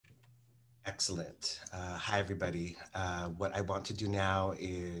Excellent. Hi, everybody. What I want to do now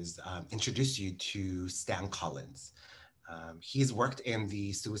is introduce you to Stan Collins. He's worked in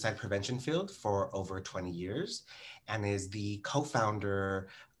the suicide prevention field for over 20 years and is the co founder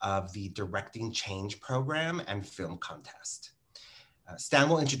of the Directing Change program and film contest. Stan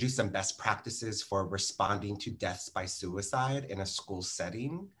will introduce some best practices for responding to deaths by suicide in a school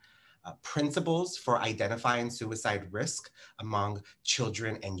setting, principles for identifying suicide risk among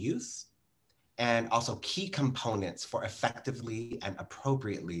children and youth, and also key components for effectively and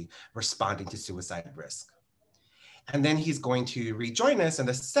appropriately responding to suicide risk. And then he's going to rejoin us in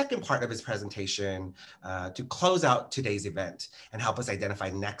the second part of his presentation to close out today's event and help us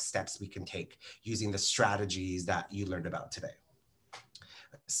identify next steps we can take using the strategies that you learned about today.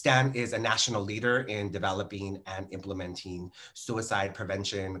 Stan is a national leader in developing and implementing suicide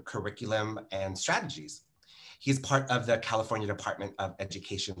prevention curriculum and strategies. He's part of the California Department of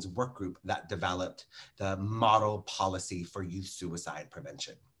Education's work group that developed the model policy for youth suicide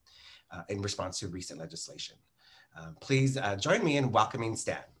prevention in response to recent legislation. Please join me in welcoming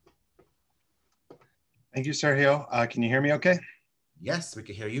Stan. Thank you, Sergio. Can you hear me okay? Yes, we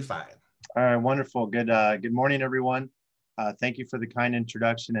can hear you fine. All right, wonderful. Good morning, everyone. Thank you for the kind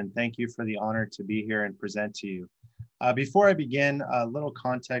introduction and thank you for the honor to be here and present to you. Before I begin, a little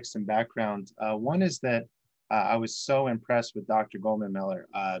context and background. One is that I was so impressed with Dr. Goldman Miller.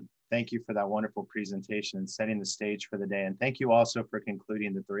 Thank you for that wonderful presentation and setting the stage for the day. And thank you also for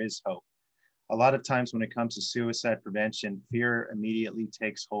concluding that there is hope. A lot of times when it comes to suicide prevention, fear immediately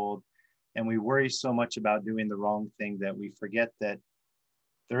takes hold and we worry so much about doing the wrong thing that we forget that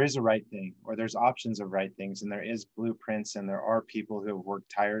there is a right thing, or there's options of right things, and there is blueprints, and there are people who have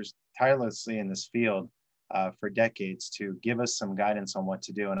worked tirelessly in this field for decades to give us some guidance on what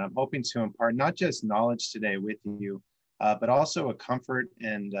to do. And I'm hoping to impart not just knowledge today with you, but also a comfort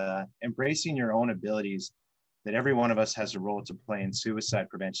and embracing your own abilities, that every one of us has a role to play in suicide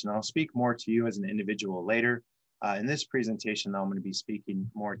prevention. I'll speak more to you as an individual later. In this presentation, I'm going to be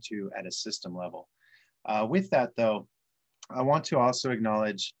speaking more to at a system level. With that, though, I want to also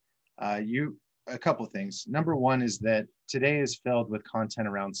acknowledge a couple of things. Number one is that today is filled with content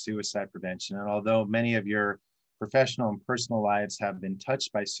around suicide prevention. And although many of your professional and personal lives have been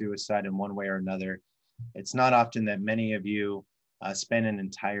touched by suicide in one way or another, it's not often that many of you spend an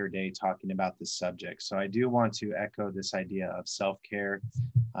entire day talking about this subject. So I do want to echo this idea of self-care.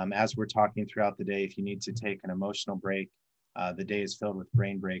 As we're talking throughout the day, if you need to take an emotional break, the day is filled with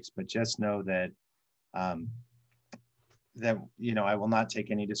brain breaks, but just know that I will not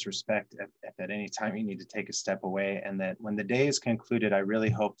take any disrespect if at any time you need to take a step away, and that when the day is concluded, I really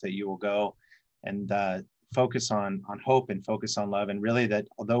hope that you will go and focus on hope and focus on love, and really that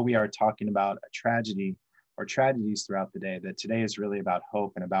although we are talking about a tragedy or tragedies throughout the day, that today is really about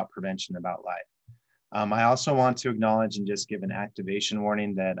hope and about prevention, about life. I also want to acknowledge and just give an activation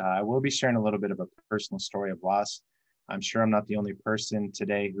warning that I will be sharing a little bit of a personal story of loss. I'm sure I'm not the only person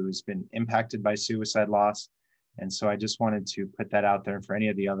today who's been impacted by suicide loss. And so I just wanted to put that out there. And for any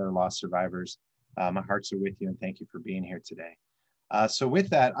of the other loss survivors, my hearts are with you and thank you for being here today. So with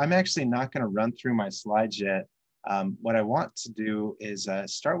that, I'm actually not going to run through my slides yet. What I want to do is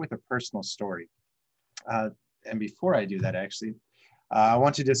start with a personal story. And before I do that, actually, I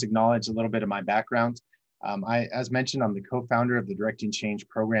want to just acknowledge a little bit of my background. As mentioned, I'm the co-founder of the Directing Change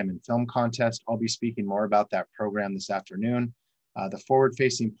program and film contest. I'll be speaking more about that program this afternoon. The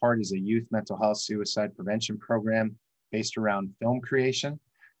forward-facing part is a youth mental health suicide prevention program based around film creation.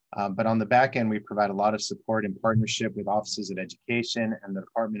 But on the back end, we provide a lot of support in partnership with offices of education and the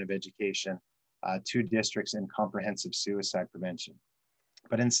Department of Education to districts in comprehensive suicide prevention.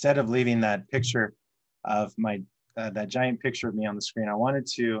 But instead of leaving that picture of that giant picture of me on the screen, I wanted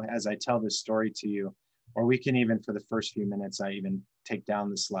to, as I tell this story to you, or we can even for the first few minutes, I even take down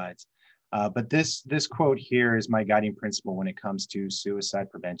the slides. But this quote here is my guiding principle when it comes to suicide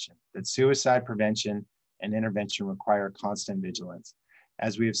prevention, that suicide prevention and intervention require constant vigilance.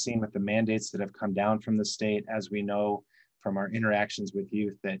 As we have seen with the mandates that have come down from the state, as we know from our interactions with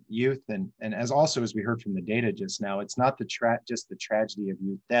youth, that youth, and as also as we heard from the data just now, it's not just the tragedy of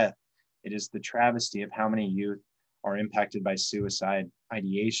youth death, it is the travesty of how many youth are impacted by suicide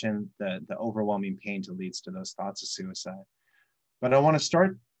ideation, the overwhelming pain that leads to those thoughts of suicide. But I want to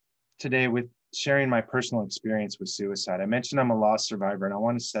start today with sharing my personal experience with suicide. I mentioned I'm a loss survivor, and I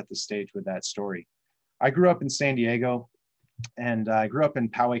want to set the stage with that story. I grew up in San Diego, and I grew up in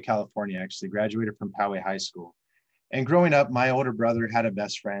Poway, California, actually graduated from Poway High School. And growing up, my older brother had a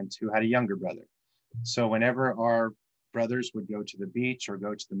best friend who had a younger brother. So whenever our brothers would go to the beach or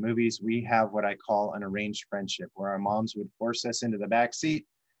go to the movies, we have what I call an arranged friendship, where our moms would force us into the back seat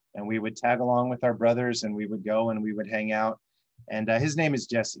and we would tag along with our brothers, and we would go and we would hang out. And his name is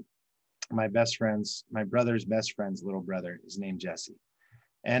Jesse. My brother's best friend's little brother is named Jesse.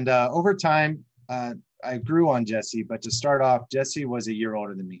 And over time, I grew on Jesse, but to start off, Jesse was a year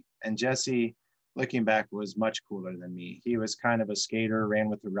older than me. And Jesse, looking back, was much cooler than me. He was kind of a skater, ran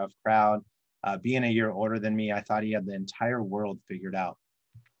with a rough crowd. Being a year older than me, I thought he had the entire world figured out.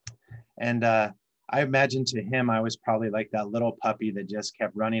 And I imagine to him, I was probably like that little puppy that just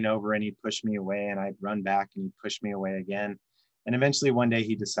kept running over, and he'd push me away, and I'd run back and he'd push me away again. And eventually one day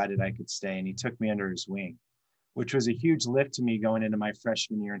he decided I could stay, and he took me under his wing, which was a huge lift to me going into my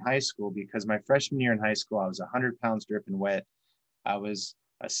freshman year in high school, because my freshman year in high school, I was 100 pounds dripping wet. I was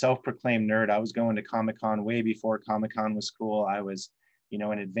a self-proclaimed nerd. I was going to Comic-Con way before Comic-Con was cool. I was, in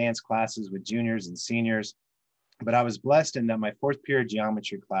advanced classes with juniors and seniors. But I was blessed in that my fourth period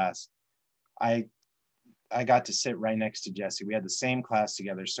geometry class, I got to sit right next to Jesse. We had the same class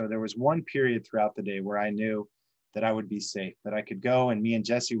together. So there was one period throughout the day where I knew that I would be safe, that I could go and me and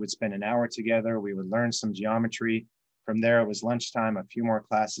Jesse would spend an hour together. We would learn some geometry. From there, it was lunchtime, a few more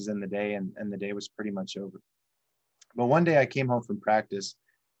classes in the day, and the day was pretty much over. But one day I came home from practice,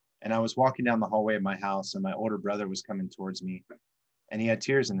 and I was walking down the hallway of my house, and my older brother was coming towards me, and he had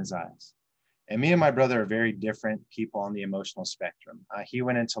tears in his eyes. And me and my brother are very different people on the emotional spectrum. He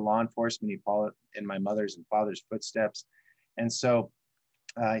went into law enforcement. He followed in my mother's and father's footsteps. And so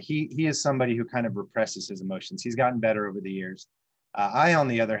he is somebody who kind of represses his emotions. He's gotten better over the years. I, on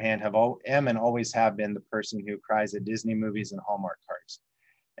the other hand, am and always have been the person who cries at Disney movies and Hallmark cards.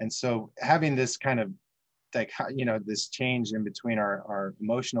 And so having this kind of this change in between our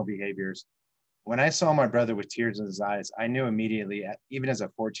emotional behaviors, when I saw my brother with tears in his eyes, I knew immediately, even as a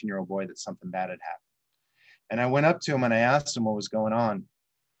 14-year-old boy, that something bad had happened. And I went up to him and I asked him what was going on.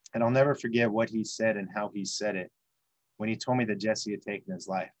 And I'll never forget what he said and how he said it when he told me that Jesse had taken his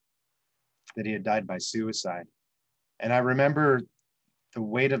life, that he had died by suicide. And I remember the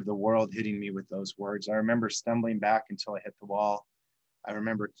weight of the world hitting me with those words. I remember stumbling back until I hit the wall. I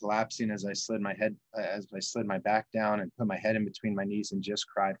remember collapsing as I slid my back down and put my head in between my knees and just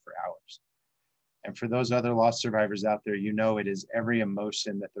cried for hours. And for those other lost survivors out there, it is every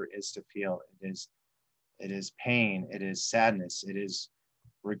emotion that there is to feel. It is pain, it is sadness, it is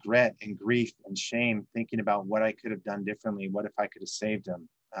regret and grief and shame, thinking about what I could have done differently, what if I could have saved him.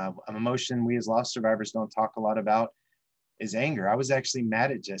 An emotion we as lost survivors don't talk a lot about is anger. I was actually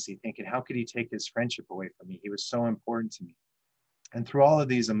mad at Jesse, thinking, how could he take his friendship away from me? He was so important to me. And through all of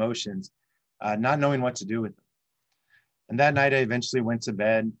these emotions, not knowing what to do with them. And that night I eventually went to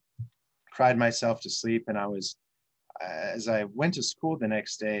bed, cried myself to sleep. And as I went to school the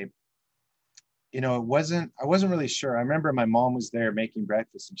next day, I wasn't really sure. I remember my mom was there making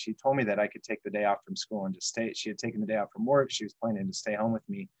breakfast, and she told me that I could take the day off from school and just stay. She had taken the day off from work. She was planning to stay home with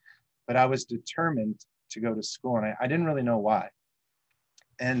me, but I was determined to go to school, and I didn't really know why.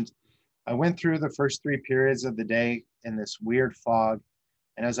 And I went through the first 3 periods of the day in this weird fog.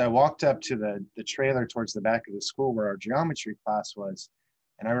 And as I walked up to the trailer towards the back of the school where our geometry class was,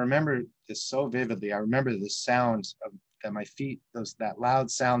 and I remember this so vividly. I remember the sound of that my feet, that loud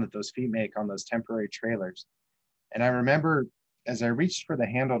sound that those feet make on those temporary trailers. And I remember as I reached for the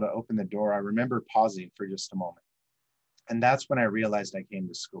handle to open the door, I remember pausing for just a moment. And that's when I realized I came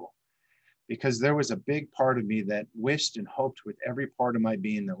to school, because there was a big part of me that wished and hoped with every part of my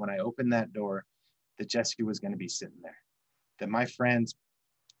being that when I opened that door, that Jesse was going to be sitting there, that my friend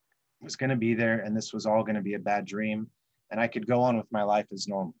was going to be there, and this was all going to be a bad dream, and I could go on with my life as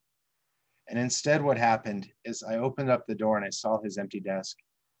normal. And instead, what happened is I opened up the door and I saw his empty desk,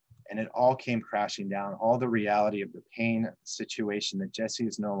 and it all came crashing down. All the reality of the pain of the situation that Jesse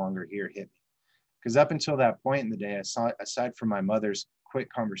is no longer here hit me. Because up until that point in the day, aside from my mother's quick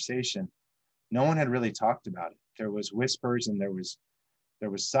conversation, no one had really talked about it. There was whispers and there was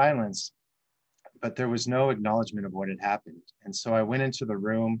silence, but there was no acknowledgement of what had happened. And so I went into the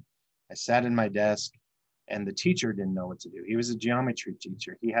room, I sat in my desk, and the teacher didn't know what to do. He was a geometry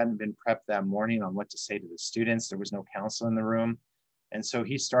teacher. He hadn't been prepped that morning on what to say to the students. There was no counsel in the room. And so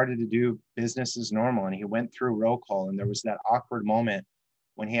he started to do business as normal, and he went through roll call, and there was that awkward moment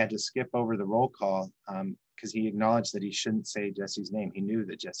when he had to skip over the roll call because he acknowledged that he shouldn't say Jesse's name. He knew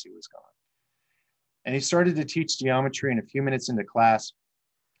that Jesse was gone. And he started to teach geometry, and a few minutes into class,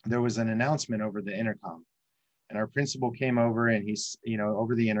 there was an announcement over the intercom. And our principal came over, and he's,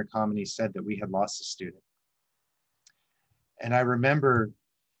 over the intercom, and he said that we had lost a student. And I remember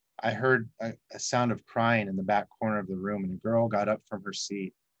I heard a sound of crying in the back corner of the room, and a girl got up from her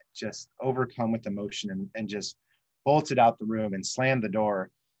seat, just overcome with emotion, and just bolted out the room and slammed the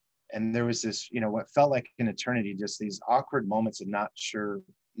door. And there was this, what felt like an eternity, just these awkward moments of not sure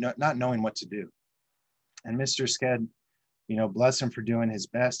not knowing what to do. And Mr. Sked, you know, bless him for doing his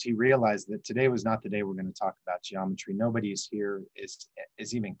best. He realized that today was not the day we're going to talk about geometry. Nobody's here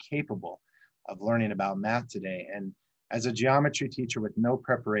is even capable of learning about math today. And as a geometry teacher with no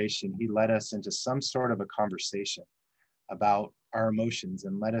preparation, he led us into some sort of a conversation about our emotions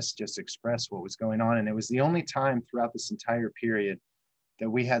and let us just express what was going on. And it was the only time throughout this entire period that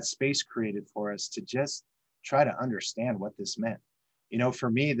we had space created for us to just try to understand what this meant. You know, for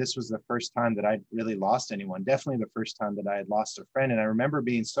me, this was the first time that I'd really lost anyone, definitely the first time that I had lost a friend. And I remember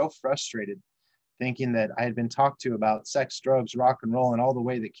being so frustrated, thinking that I had been talked to about sex, drugs, rock and roll, and all the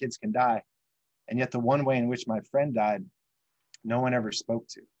way that kids can die. And yet the one way in which my friend died, no one ever spoke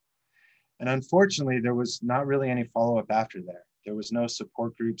to. And unfortunately, there was not really any follow-up after that. There was no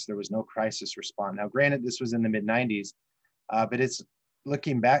support groups. There was no crisis response. Now, granted, this was in the mid-90s, but it's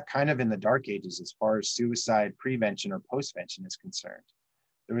looking back kind of in the dark ages as far as suicide prevention or postvention is concerned.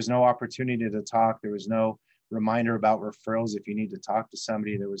 There was no opportunity to talk. There was no reminder about referrals if you need to talk to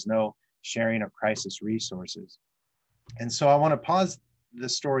somebody. There was no sharing of crisis resources. And so I want to pause the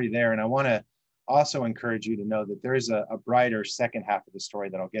story there, and I want to also encourage you to know that there is a brighter second half of the story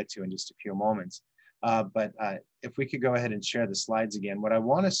that I'll get to in just a few moments. But if we could go ahead and share the slides again. What I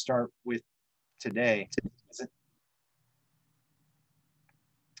want to start with today is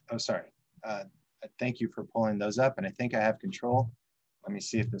thank you for pulling those up, and I think I have control. Let me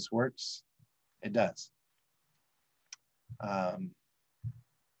see if this works. It does.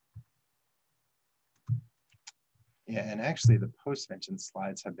 Yeah, and actually the postvention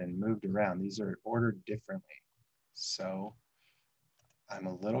slides have been moved around. These are ordered differently. So I'm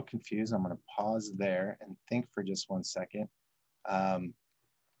a little confused. I'm going to pause there and think for just 1 second.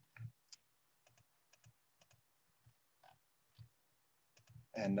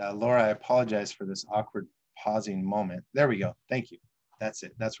 Laura, I apologize for this awkward pausing moment. There we go. Thank you. That's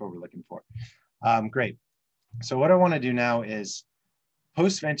it. That's what we're looking for. Great. So what I want to do now is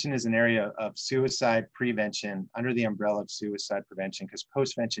postvention is an area of suicide prevention under the umbrella of suicide prevention, because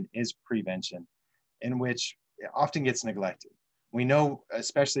postvention is prevention, in which it often gets neglected. We know,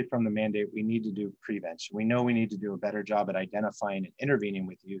 especially from the mandate, we need to do prevention. We know we need to do a better job at identifying and intervening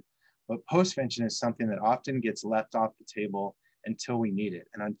with youth, but postvention is something that often gets left off the table until we need it.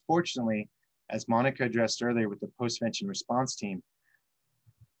 And unfortunately, as Monica addressed earlier with the postvention response team,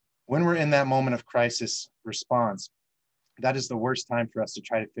 when we're in that moment of crisis response, that is the worst time for us to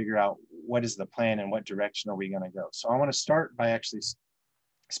try to figure out what is the plan and what direction are we going to go. So I want to start by actually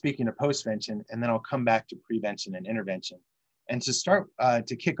speaking of postvention, and then I'll come back to prevention and intervention. And to start,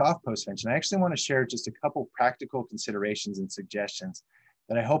 to kick off postvention, I actually want to share just a couple practical considerations and suggestions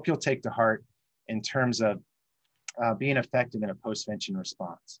that I hope you'll take to heart in terms of being effective in a postvention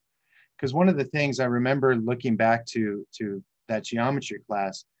response. Because one of the things I remember looking back to that geometry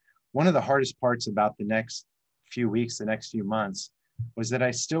class, one of the hardest parts about the next few weeks, the next few months, was that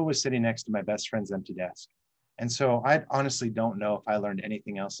I still was sitting next to my best friend's empty desk. And so I honestly don't know if I learned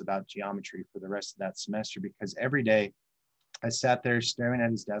anything else about geometry for the rest of that semester, because every day I sat there staring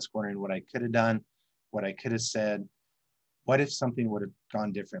at his desk, wondering what I could have done, what I could have said, what if something would have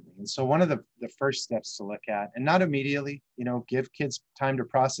gone differently. And so one of the first steps to look at, and not immediately, you know, give kids time to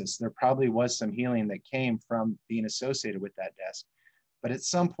process. There probably was some healing that came from being associated with that desk. But at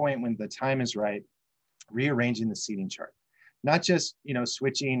some point when the time is right, rearranging the seating chart, not just, you know,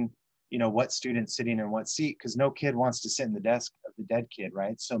 switching, you know, what student's sitting in what seat, because no kid wants to sit in the desk of the dead kid,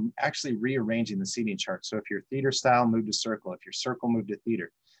 right? So actually rearranging the seating chart. So if you're theater style, move to circle. If you're circle, move to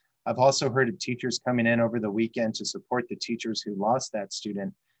theater. I've also heard of teachers coming in over the weekend to support the teachers who lost that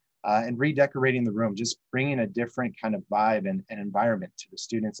student and redecorating the room, just bringing a different kind of vibe and environment to the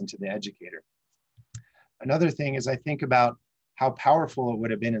students and to the educator. Another thing is I think about how powerful it would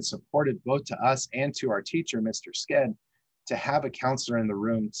have been and supported both to us and to our teacher, Mr. Sked, to have a counselor in the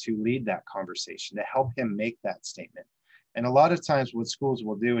room to lead that conversation, to help him make that statement. And a lot of times what schools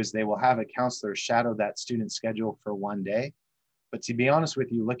will do is they will have a counselor shadow that student's schedule for one day. But to be honest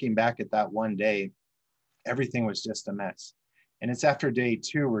with you, looking back at that one day, everything was just a mess. And it's after day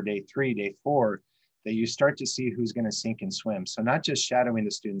 2 or day 3, day 4, that you start to see who's going to sink and swim. So not just shadowing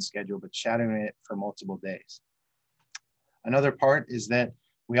the student's schedule, but shadowing it for multiple days. Another part is that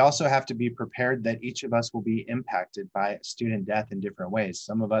we also have to be prepared that each of us will be impacted by student death in different ways.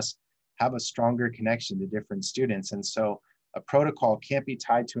 Some of us have a stronger connection to different students. And so a protocol can't be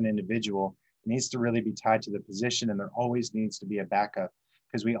tied to an individual. It needs to really be tied to the position, and there always needs to be a backup,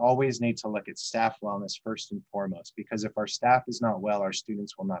 because we always need to look at staff wellness first and foremost, because if our staff is not well, our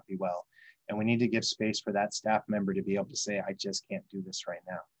students will not be well. And we need to give space for that staff member to be able to say, I just can't do this right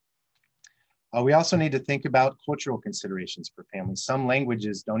now. We also need to think about cultural considerations for families. Some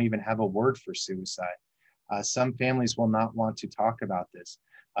languages don't even have a word for suicide. Some families will not want to talk about this.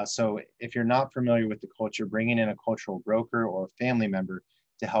 So if you're not familiar with the culture, bringing in a cultural broker or a family member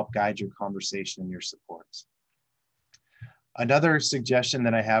to help guide your conversation and your supports. Another suggestion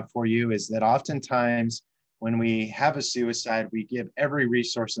that I have for you is that oftentimes when we have a suicide, we give every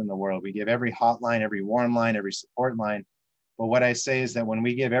resource in the world. We give every hotline, every warm line, every support line. But what I say is that when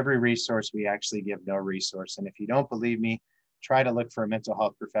we give every resource, we actually give no resource. And if you don't believe me, try to look for a mental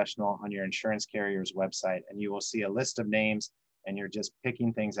health professional on your insurance carrier's website, and you will see a list of names, and you're just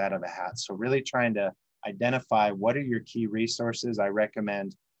picking things out of a hat. So really trying to identify what are your key resources. I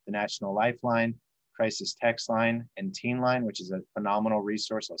recommend the National Lifeline, Crisis Text Line, and Teen Line, which is a phenomenal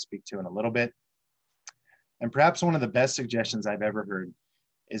resource I'll speak to in a little bit. And perhaps one of the best suggestions I've ever heard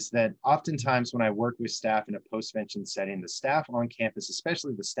is that oftentimes when I work with staff in a postvention setting, the staff on campus,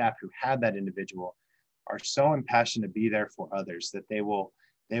 especially the staff who had that individual, are so impassioned to be there for others that they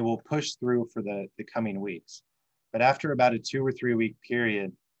will push through for the coming weeks. But after about a 2 or 3 week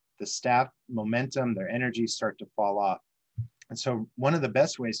period, the staff momentum, their energy start to fall off. And so one of the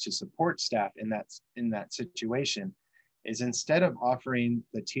best ways to support staff in that situation is, instead of offering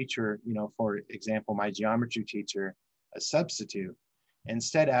the teacher, for example, my geometry teacher, a substitute,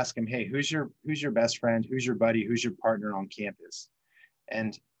 instead ask him, hey, who's your best friend? Who's your buddy? Who's your partner on campus?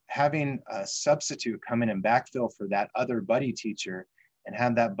 And having a substitute come in and backfill for that other buddy teacher, and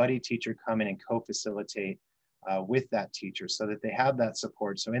have that buddy teacher come in and co-facilitate with that teacher so that they have that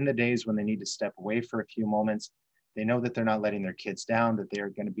support. So in the days when they need to step away for a few moments, they know that they're not letting their kids down, that they are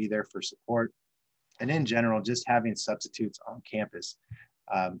going to be there for support. And in general, just having substitutes on campus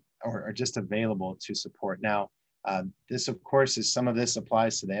or just available to support. Now, this, of course, some of this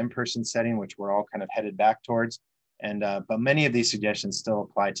applies to the in-person setting, which we're all kind of headed back towards. But many of these suggestions still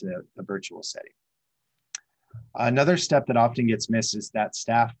apply to the virtual setting. Another step that often gets missed is that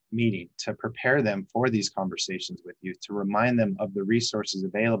staff meeting to prepare them for these conversations with you, to remind them of the resources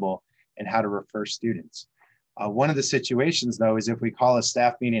available and how to refer students. One of the situations, though, is if we call a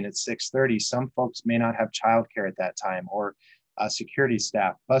staff meeting at 6:30, some folks may not have childcare at that time, or security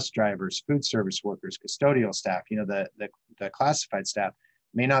staff, bus drivers, food service workers, custodial staff, the classified staff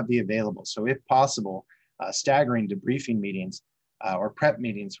may not be available. So if possible, staggering debriefing meetings or prep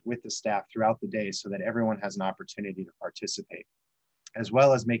meetings with the staff throughout the day so that everyone has an opportunity to participate, as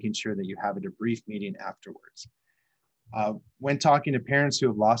well as making sure that you have a debrief meeting afterwards. When talking to parents who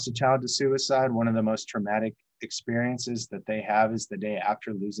have lost a child to suicide, one of the most traumatic experiences that they have is the day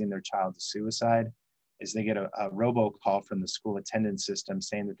after losing their child to suicide, is they get a robocall from the school attendance system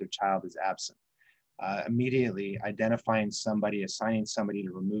saying that their child is absent. Immediately identifying somebody, assigning somebody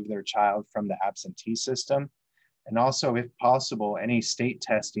to remove their child from the absentee system. And also, if possible, any state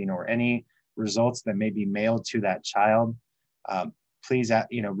testing or any results that may be mailed to that child, please,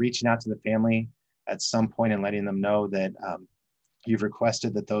 reaching out to the family at some point and letting them know that you've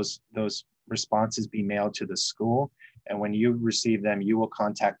requested that those responses be mailed to the school. And when you receive them, you will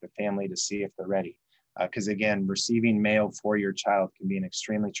contact the family to see if they're ready. Because again, receiving mail for your child can be an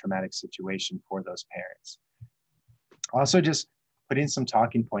extremely traumatic situation for those parents. Also, just putting some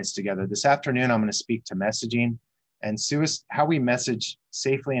talking points together. This afternoon, I'm going to speak to messaging and how we message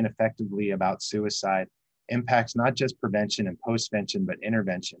safely and effectively about suicide impacts not just prevention and postvention, but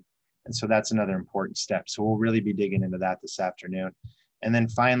intervention. And so that's another important step. So we'll really be digging into that this afternoon. And then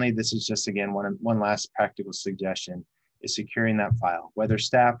finally, this is just, again, one last practical suggestion, is securing that file. Whether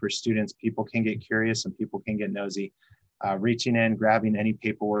staff or students, people can get curious and people can get nosy. Reaching in, grabbing any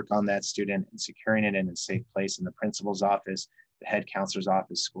paperwork on that student and securing it in a safe place in the principal's office, the head counselor's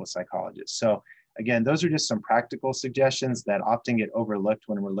office, school psychologist. So again, those are just some practical suggestions that often get overlooked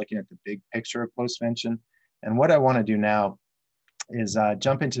when we're looking at the big picture of postvention. And what I want to do now is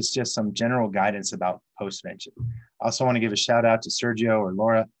jump into just some general guidance about postvention. I also want to give a shout out to Sergio or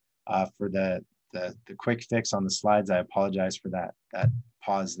Laura for the quick fix on the slides. I apologize for that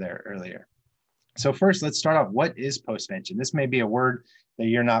pause there earlier. So first, let's start off. What is postvention? This may be a word that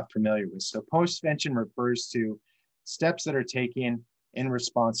you're not familiar with. So postvention refers to steps that are taken in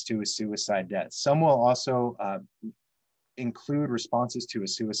response to a suicide death. Some will also include responses to a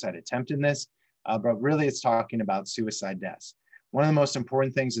suicide attempt in this, but really it's talking about suicide deaths. One of the most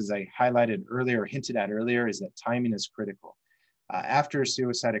important things, as I highlighted earlier, hinted at earlier, is that timing is critical. After a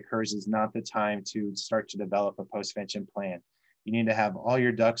suicide occurs is not the time to start to develop a postvention plan. You need to have all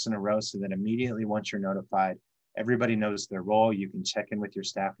your ducks in a row so that immediately once you're notified, everybody knows their role, you can check in with your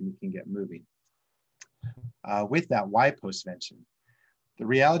staff and you can get moving. With that, why postvention? The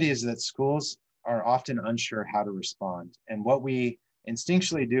reality is that schools are often unsure how to respond. And what we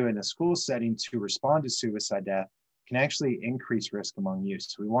instinctually do in a school setting to respond to suicide death can actually increase risk among youth.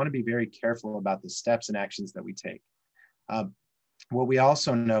 So we want to be very careful about the steps and actions that we take. What we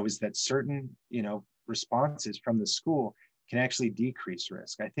also know is that certain, responses from the school can actually decrease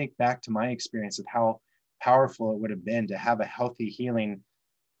risk. I think back to my experience of how powerful it would have been to have a healthy, healing,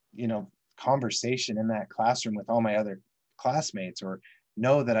 conversation in that classroom with all my other classmates, or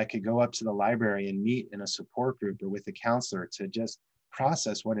know that I could go up to the library and meet in a support group or with a counselor to just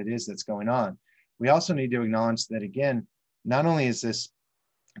process what it is that's going on. We also need to acknowledge that, again, not only is this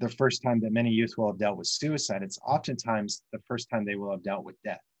the first time that many youth will have dealt with suicide, it's oftentimes the first time they will have dealt with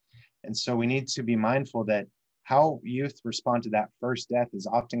death. And so we need to be mindful that how youth respond to that first death is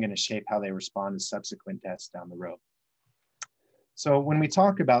often going to shape how they respond to subsequent deaths down the road. So when we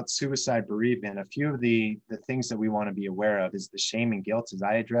talk about suicide bereavement, a few of the things that we want to be aware of is the shame and guilt, as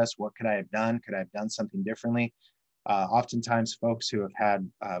I address. What could I have done? Could I have done something differently? Oftentimes folks who have had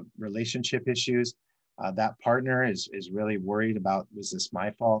relationship issues, that partner is really worried about, was this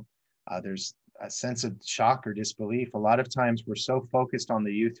my fault? There's a sense of shock or disbelief. A lot of times we're so focused on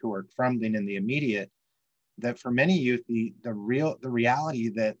the youth who are crumbling in the immediate that for many youth, the reality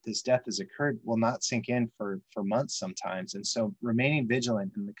that this death has occurred will not sink in for months sometimes. And so remaining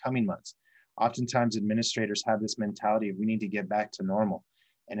vigilant in the coming months. Oftentimes administrators have this mentality of we need to get back to normal.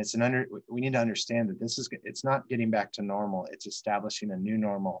 And we need to understand that it's not getting back to normal, it's establishing a new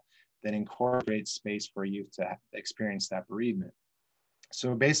normal that incorporates space for youth to experience that bereavement.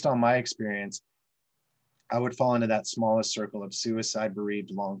 So based on my experience, I would fall into that smallest circle of suicide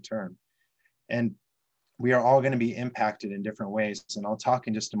bereaved long-term. And we are all going to be impacted in different ways. And I'll talk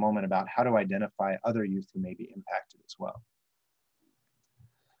in just a moment about how to identify other youth who may be impacted as well.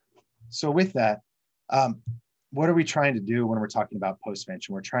 So with that, what are we trying to do when we're talking about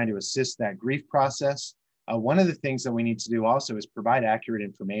postvention? We're trying to assist that grief process. One of the things that we need to do also is provide accurate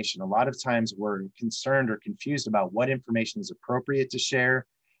information. A lot of times we're concerned or confused about what information is appropriate to share.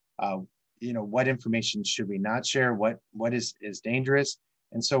 What information should we not share? What is dangerous?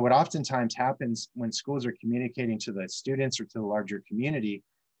 And so what oftentimes happens when schools are communicating to the students or to the larger community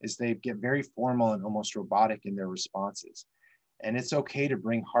is they get very formal and almost robotic in their responses. And it's okay to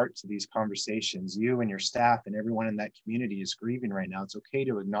bring heart to these conversations. You and your staff and everyone in that community is grieving right now. It's okay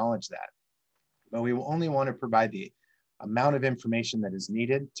to acknowledge that. But we will only want to provide the amount of information that is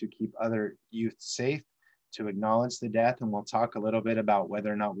needed to keep other youth safe, to acknowledge the death. And we'll talk a little bit about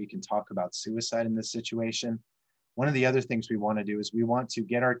whether or not we can talk about suicide in this situation. One of the other things we want to do is we want to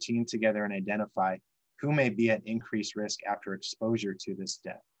get our team together and identify who may be at increased risk after exposure to this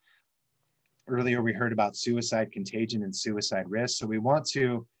death. Earlier, we heard about suicide contagion and suicide risk. So we want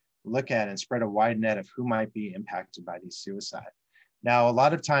to look at and spread a wide net of who might be impacted by these suicide. Now, a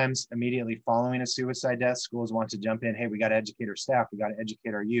lot of times immediately following a suicide death, schools want to jump in, hey, we got to educate our staff, we got to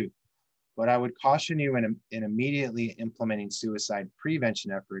educate our youth. But I would caution you in immediately implementing suicide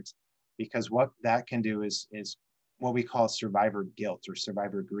prevention efforts, because what that can do is what we call survivor guilt or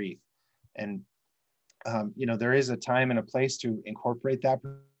survivor grief. And, there is a time and a place to incorporate that.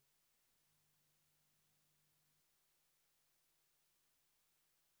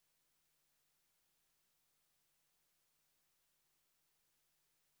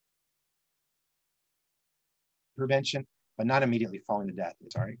 Prevention, but not immediately following to death.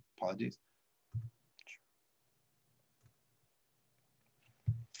 Sorry, apologies.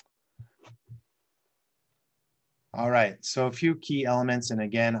 All right, so a few key elements, and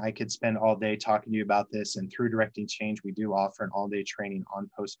again, I could spend all day talking to you about this, and through Directing Change, we do offer an all-day training on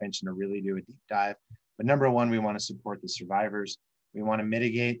postvention to really do a deep dive. But number one, we want to support the survivors. We want to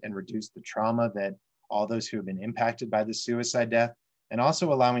mitigate and reduce the trauma that all those who have been impacted by the suicide death, and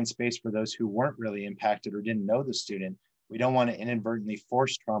also allowing space for those who weren't really impacted or didn't know the student. We don't want to inadvertently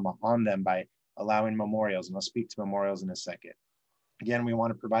force trauma on them by allowing memorials, and I'll speak to memorials in a second. Again, we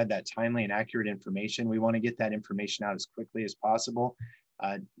want to provide that timely and accurate information. We want to get that information out as quickly as possible.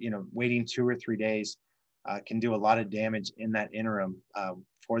 Waiting 2 or 3 days can do a lot of damage in that interim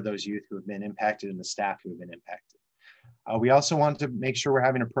for those youth who have been impacted and the staff who have been impacted. We also want to make sure we're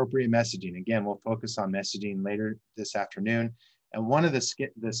having appropriate messaging. Again, we'll focus on messaging later this afternoon. And one of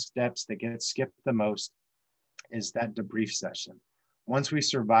the steps that gets skipped the most is that debrief session. Once we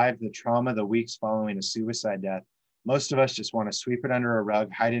survive the trauma the weeks following a suicide death, most of us just want to sweep it under a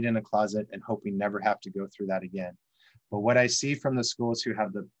rug, hide it in a closet, and hope we never have to go through that again. But what I see from the schools who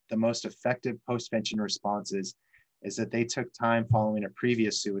have the most effective postvention responses is that they took time following a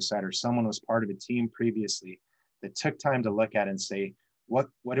previous suicide, or someone was part of a team previously that took time to look at and say, what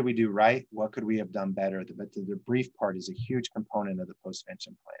did we do right? What could we have done better? But the debrief part is a huge component of the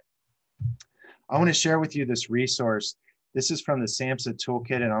postvention plan. I want to share with you this resource. This is from the SAMHSA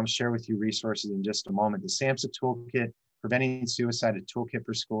Toolkit, and I'll share with you resources in just a moment. The SAMHSA Toolkit, Preventing Suicide, a Toolkit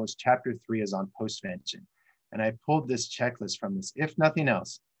for Schools. Chapter 3 is on postvention. And I pulled this checklist from this. If nothing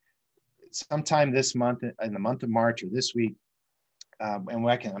else, sometime this month, in the month of March or this week,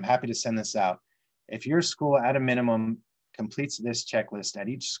 I'm happy to send this out. If your school at a minimum completes this checklist at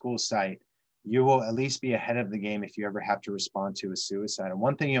each school site, you will at least be ahead of the game if you ever have to respond to a suicide. And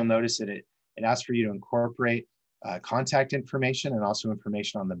one thing you'll notice that it asks for you to incorporate contact information and also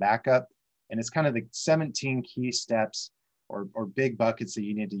information on the backup. And it's kind of the 17 key steps or big buckets that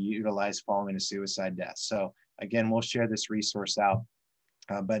you need to utilize following a suicide death. So again, we'll share this resource out,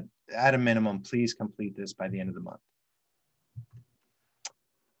 but at a minimum, please complete this by the end of the month.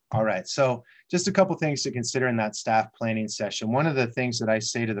 All right, so just a couple things to consider in that staff planning session. One of the things that I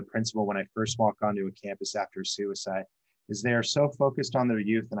say to the principal when I first walk onto a campus after a suicide is they are so focused on their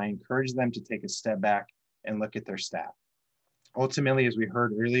youth, and I encourage them to take a step back and look at their staff. Ultimately, as we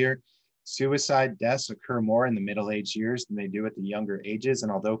heard earlier, suicide deaths occur more in the middle-aged years than they do at the younger ages.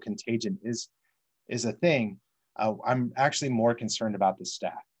 And although contagion is a thing, I'm actually more concerned about the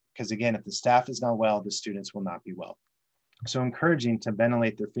staff, because again, if the staff is not well, the students will not be well. So encouraging to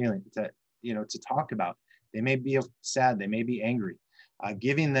ventilate their feelings, to talk about. They may be sad, they may be angry,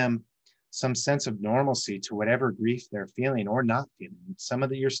 giving them some sense of normalcy to whatever grief they're feeling or not feeling. Some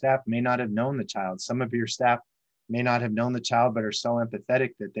of your staff may not have known the child. Some of your staff may not have known the child, but are so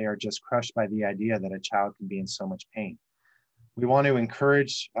empathetic that they are just crushed by the idea that a child can be in so much pain. We want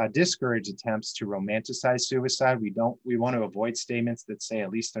to discourage attempts to romanticize suicide. We want to avoid statements that say,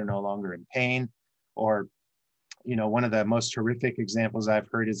 at least they're no longer in pain, or one of the most horrific examples I've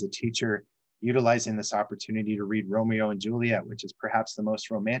heard is a teacher utilizing this opportunity to read Romeo and Juliet, which is perhaps the most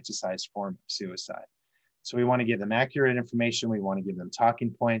romanticized form of suicide. So we want to give them accurate information. We want to give them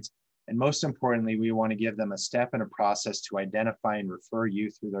talking points. And most importantly, we want to give them a step and a process to identify and refer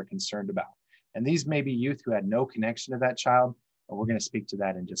youth who they're concerned about. And these may be youth who had no connection to that child, and we're going to speak to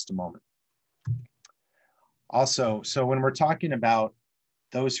that in just a moment. Also, so when we're talking about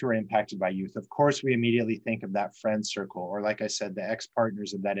those who are impacted by youth, of course, we immediately think of that friend circle, or like I said, the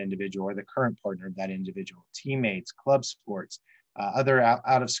ex-partners of that individual or the current partner of that individual, teammates, club sports, other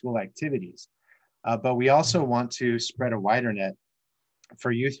out-of-school activities. But we also want to spread a wider net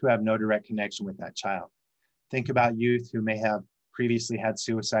for youth who have no direct connection with that child. Think about youth who may have previously had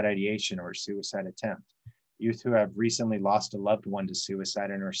suicide ideation or suicide attempt, youth who have recently lost a loved one to suicide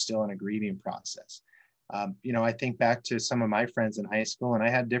and are still in a grieving process. I think back to some of my friends in high school, and I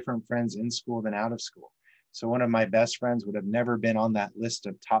had different friends in school than out of school. So one of my best friends would have never been on that list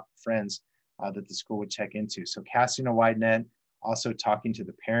of top friends that the school would check into. So casting a wide net, also talking to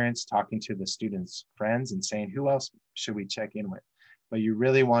the parents, talking to the students' friends and saying, who else should we check in with? But you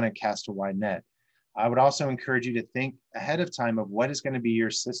really want to cast a wide net. I would also encourage you to think ahead of time of what is going to be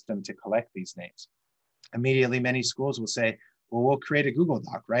your system to collect these names. Immediately, many schools will say, well, we'll create a Google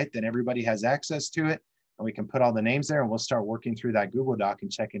Doc, right? Then everybody has access to it. And we can put all the names there and we'll start working through that Google Doc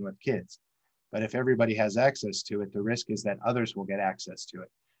and check in with kids. But if everybody has access to it, the risk is that others will get access to it.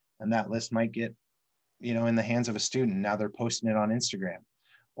 And that list might get, in the hands of a student. Now they're posting it on Instagram.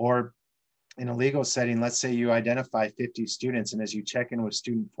 Or in a legal setting, let's say you identify 50 students, and as you check in with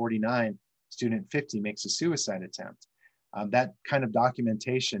student 49, student 50 makes a suicide attempt. That kind of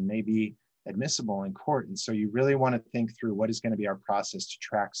documentation may be admissible in court. And so you really want to think through what is going to be our process to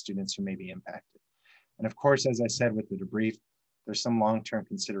track students who may be impacted. And of course, as I said with the debrief, there's some long-term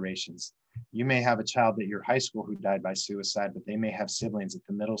considerations. You may have a child at your high school who died by suicide, but they may have siblings at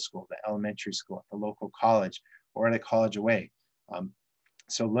the middle school, the elementary school, at the local college, or at a college away.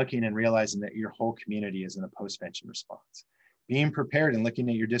 So looking and realizing that your whole community is in a postvention response. Being prepared and looking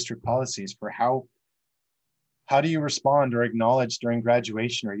at your district policies for how do you respond or acknowledge during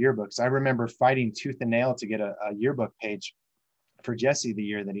graduation or yearbooks. I remember fighting tooth and nail to get a yearbook page for Jesse the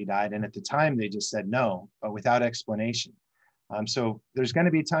year that he died. And at the time they just said no, but without explanation. So there's going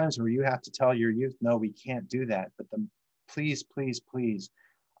to be times where you have to tell your youth, no, we can't do that. But please, please, please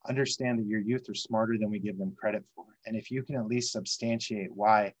understand that your youth are smarter than we give them credit for. And if you can at least substantiate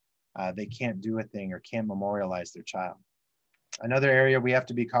why they can't do a thing or can't memorialize their child. Another area we have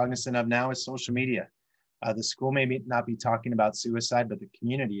to be cognizant of now is social media. The school may not be talking about suicide, but the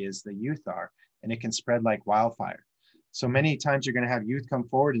community is, the youth are, and it can spread like wildfire. So many times you're going to have youth come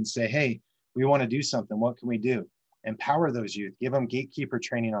forward and say, hey, we want to do something. What can we do? Empower those youth, give them gatekeeper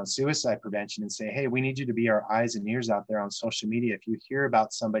training on suicide prevention and say, hey, we need you to be our eyes and ears out there on social media. If you hear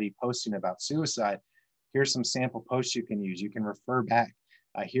about somebody posting about suicide, here's some sample posts you can use. You can refer back.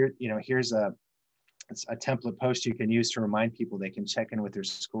 Here's It's a template post you can use to remind people they can check in with their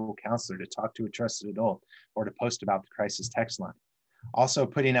school counselor, to talk to a trusted adult, or to post about the crisis text line. Also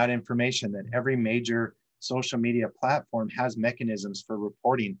putting out information that every major social media platform has mechanisms for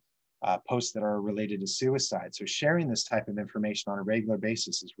reporting posts that are related to suicide. So sharing this type of information on a regular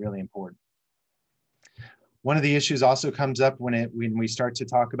basis is really important. One of the issues also comes up when we start to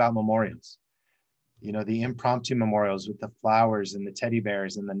talk about memorials. You know, the impromptu memorials with the flowers and the teddy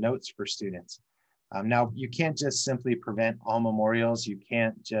bears and the notes for students. Now, you can't just simply prevent all memorials. You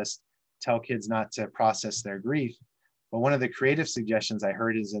can't just tell kids not to process their grief. But one of the creative suggestions I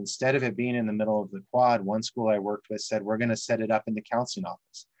heard is, instead of it being in the middle of the quad, one school I worked with said, we're going to set it up in the counseling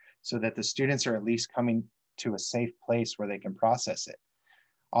office so that the students are at least coming to a safe place where they can process it.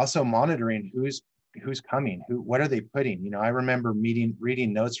 Also monitoring who's coming, what are they putting? You know, I remember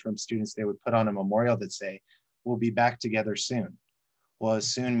reading notes from students they would put on a memorial that say, we'll be back together soon. Well,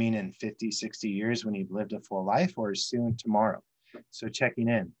 is soon mean in 50, 60 years when you've lived a full life, or is soon tomorrow? So checking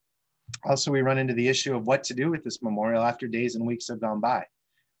in. Also, we run into the issue of what to do with this memorial after days and weeks have gone by.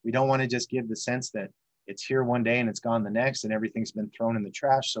 We don't want to just give the sense that it's here one day and it's gone the next and everything's been thrown in the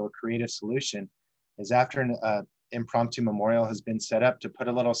trash. So a creative solution is, after an impromptu memorial has been set up, to put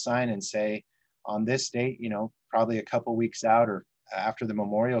a little sign and say, on this date, you know, probably a couple weeks out or after the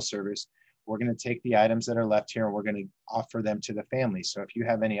memorial service, we're going to take the items that are left here and we're going to offer them to the family. So if you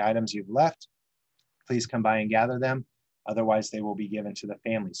have any items you've left, please come by and gather them. Otherwise, they will be given to the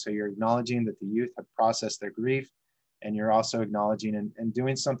family. So you're acknowledging that the youth have processed their grief, and you're also acknowledging and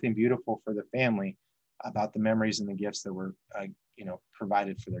doing something beautiful for the family about the memories and the gifts that were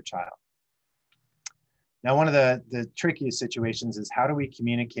provided for their child. Now, one of the trickiest situations is, how do we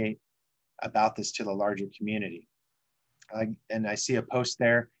communicate about this to the larger community? And I see a post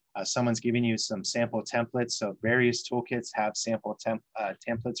there. Someone's giving you some sample templates. So various toolkits have sample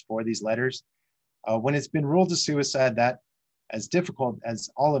templates for these letters. When it's been ruled a suicide, that, as difficult as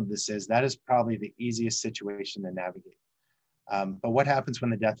all of this is, that is probably the easiest situation to navigate. But what happens when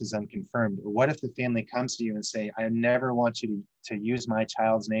the death is unconfirmed? Or what if the family comes to you and say, I never want you to use my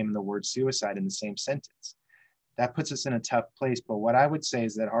child's name and the word suicide in the same sentence? That puts us in a tough place. But what I would say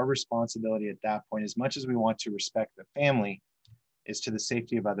is that our responsibility at that point, as much as we want to respect the family, is to the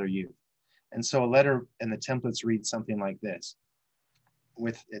safety of other youth. And so a letter and the templates read something like this.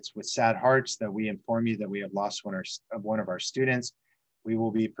 It's with sad hearts that we inform you that we have lost one of our students. We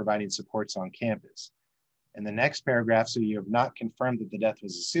will be providing supports on campus. In the next paragraph, so you have not confirmed that the death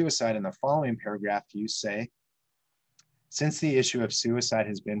was a suicide, in the following paragraph, you say, since the issue of suicide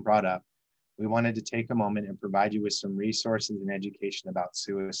has been brought up, we wanted to take a moment and provide you with some resources and education about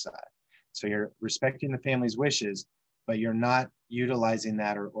suicide. So you're respecting the family's wishes, but you're not utilizing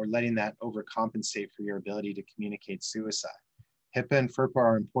that or letting that overcompensate for your ability to communicate suicide. HIPAA and FERPA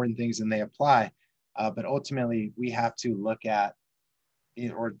are important things and they apply, but ultimately we have to look at,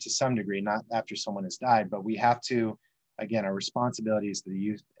 or to some degree, not after someone has died, but we have to, again, our responsibility is the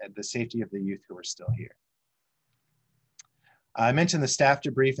youth, the safety of the youth who are still here. I mentioned the staff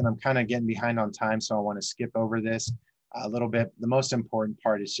debrief, and I'm kind of getting behind on time, so I want to skip over this a little bit. The most important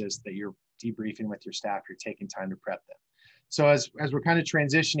part is just that you're debriefing with your staff, you're taking time to prep them. So as we're kind of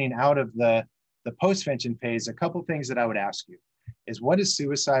transitioning out of the postvention phase, a couple things that I would ask you is, what is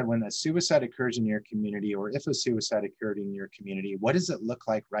suicide? When a suicide occurs in your community, or if a suicide occurred in your community, what does it look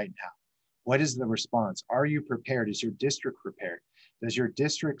like right now? What is the response? Are you prepared? Is your district prepared? Does your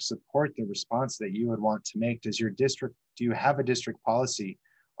district support the response that you would want to make? Do you have a district policy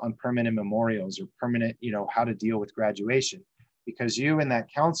on permanent memorials or permanent, how to deal with graduation? Because you, in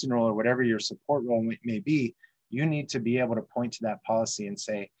that counseling role or whatever your support role may be, you need to be able to point to that policy and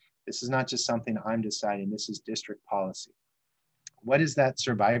say, this is not just something I'm deciding, this is district policy. What is that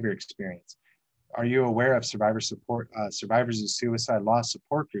survivor experience? Are you aware of survivors of suicide loss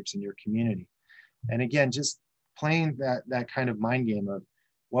support groups in your community? And again, just playing that kind of mind game of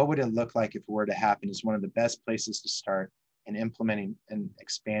what would it look like if it were to happen is one of the best places to start in implementing and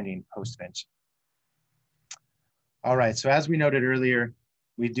expanding postvention. All right, so as we noted earlier,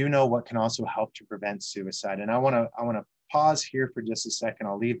 we do know what can also help to prevent suicide. And I wanna pause here for just a second.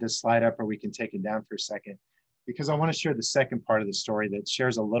 I'll leave this slide up, or we can take it down for a second, because I wanna share the second part of the story that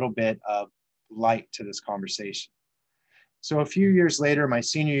shares a little bit of light to this conversation. So a few years later, my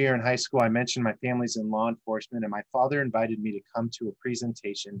senior year in high school, I mentioned my family's in law enforcement, and my father invited me to come to a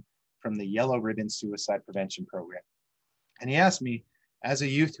presentation from the Yellow Ribbon Suicide Prevention Program. And he asked me, as a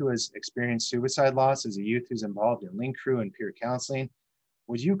youth who has experienced suicide loss, as a youth who's involved in Link Crew and peer counseling,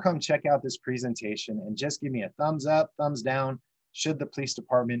 would you come check out this presentation and just give me a thumbs up, thumbs down, should the police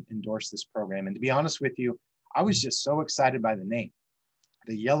department endorse this program? And to be honest with you, I was just so excited by the name.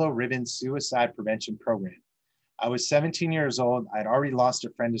 the Yellow Ribbon Suicide Prevention Program. I was 17 years old. I'd already lost a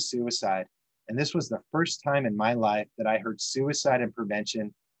friend to suicide. And this was the first time in my life that I heard suicide and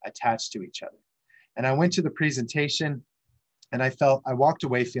prevention attached to each other. And I went to the presentation and I walked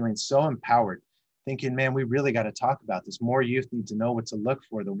away feeling so empowered, thinking, man, we really got to talk about this. More youth need to know what to look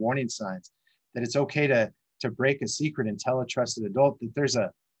for, the warning signs, that it's okay to break a secret and tell a trusted adult, that there's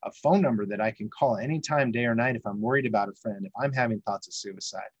a phone number that I can call anytime, day or night, if I'm worried about a friend, if I'm having thoughts of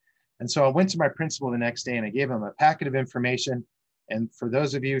suicide. And so I went to my principal the next day and I gave him a packet of information. And for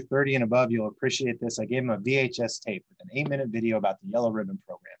those of you 30 and above, you'll appreciate this. I gave him a VHS tape with an 8-minute video about the Yellow Ribbon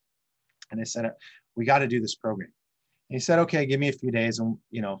Program. And I said, we got to do this program. And he said, okay, give me a few days and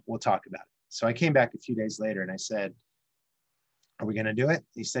we'll talk about it. So I came back a few days later and I said, are we going to do it?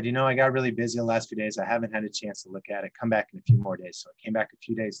 He said, I got really busy the last few days. I haven't had a chance to look at it. Come back in a few more days. So I came back a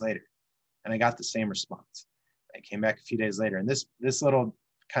few days later and I got the same response. I came back a few days later and this little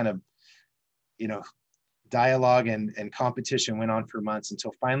kind of, dialogue and competition went on for months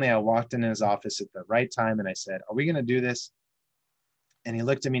until finally I walked in his office at the right time and I said, are we going to do this? And he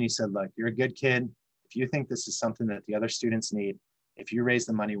looked at me and he said, look, you're a good kid. If you think this is something that the other students need, if you raise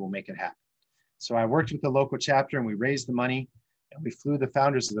the money, we'll make it happen. So I worked with the local chapter and we raised the money and we flew the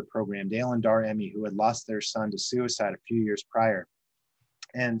founders of the program, Dale and Dar Emmy, who had lost their son to suicide a few years prior.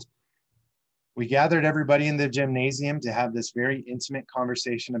 And we gathered everybody in the gymnasium to have this very intimate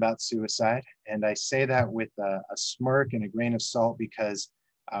conversation about suicide. And I say that with a smirk and a grain of salt because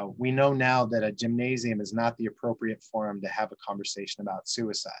we know now that a gymnasium is not the appropriate forum to have a conversation about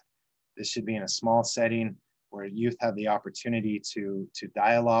suicide. This should be in a small setting where youth have the opportunity to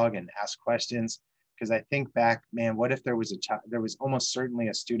dialogue and ask questions. Because I think back, man, what if there was there was almost certainly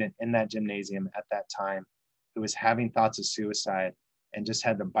a student in that gymnasium at that time who was having thoughts of suicide and just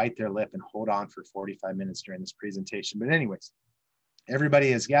had to bite their lip and hold on for 45 minutes during this presentation. But anyways,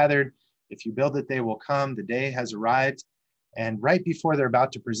 everybody has gathered. If you build it, they will come. The day has arrived. And right before they're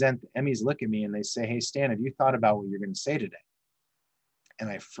about to present, the Emmys look at me and they say, hey, Stan, have you thought about what you're going to say today? And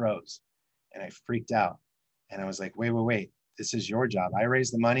I froze and I freaked out. And I was like, wait, this is your job. I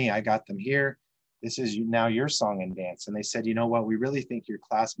raised the money. I got them here. This is now your song and dance. And they said, you know what? We really think your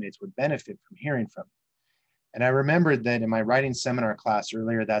classmates would benefit from hearing from you. And I remembered that in my writing seminar class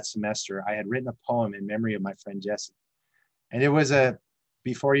earlier that semester, I had written a poem in memory of my friend Jesse. And it was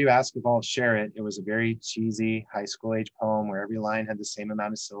before you ask if I'll share it, it was a very cheesy high school age poem where every line had the same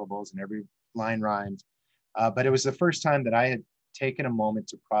amount of syllables and every line rhymed. But it was the first time that I had taken a moment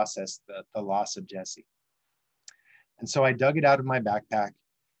to process the loss of Jesse. And so I dug it out of my backpack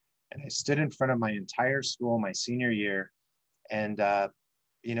and I stood in front of my entire school my senior year and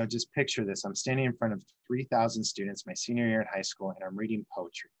just picture this. I'm standing in front of 3,000 students my senior year in high school, and I'm reading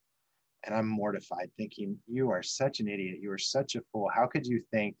poetry. And I'm mortified, thinking, you are such an idiot. You are such a fool. How could you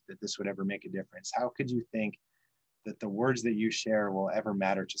think that this would ever make a difference? How could you think that the words that you share will ever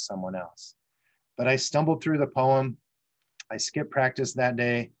matter to someone else? But I stumbled through the poem. I skipped practice that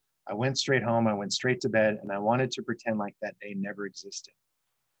day. I went straight home. I went straight to bed, and I wanted to pretend like that day never existed.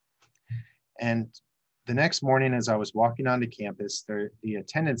 And the next morning, as I was walking onto campus, the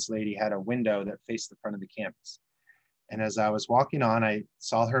attendance lady had a window that faced the front of the campus. And as I was walking on, I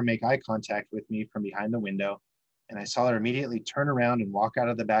saw her make eye contact with me from behind the window. And I saw her immediately turn around and walk out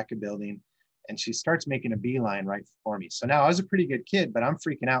of the back of the building. And she starts making a beeline right for me. So now I was a pretty good kid, but I'm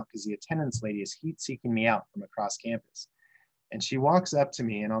freaking out because the attendance lady is heat seeking me out from across campus. And she walks up to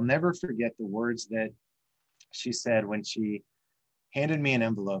me, and I'll never forget the words that she said when she handed me an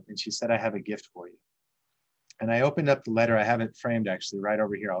envelope and she said, I have a gift for you. And I opened up the letter. I have it framed actually right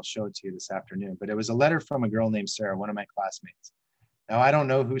over here. I'll show it to you this afternoon. But it was a letter from a girl named Sarah, one of my classmates. Now, I don't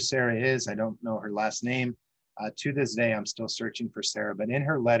know who Sarah is. I don't know her last name. To this day, I'm still searching for Sarah. But in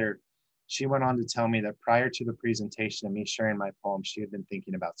her letter, she went on to tell me that prior to the presentation of me sharing my poem, she had been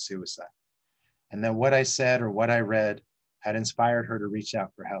thinking about suicide. And that what I said or what I read had inspired her to reach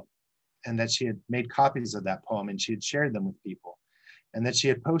out for help. And that she had made copies of that poem and she had shared them with people. And that she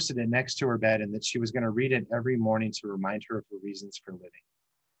had posted it next to her bed and that she was going to read it every morning to remind her of her reasons for living.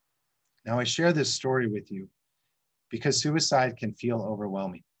 Now, I share this story with you because suicide can feel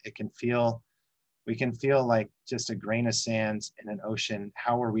overwhelming. We can feel like just a grain of sand in an ocean.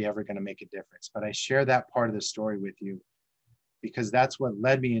 How are we ever going to make a difference? But I share that part of the story with you because that's what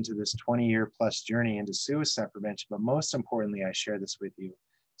led me into this 20-year plus journey into suicide prevention. But most importantly, I share this with you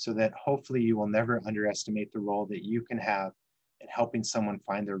so that hopefully you will never underestimate the role that you can have in helping someone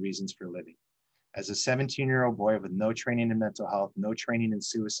find their reasons for living. As a 17-year-old boy with no training in mental health, no training in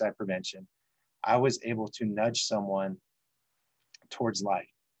suicide prevention, I was able to nudge someone towards life.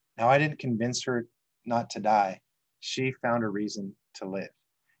 Now, I didn't convince her not to die. She found a reason to live.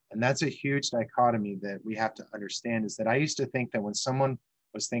 And that's a huge dichotomy that we have to understand, is that I used to think that when someone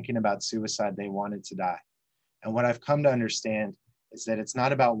was thinking about suicide, they wanted to die. And what I've come to understand is that it's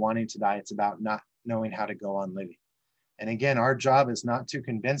not about wanting to die, it's about not knowing how to go on living. And again, our job is not to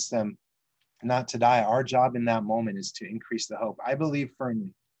convince them not to die. Our job in that moment is to increase the hope. I believe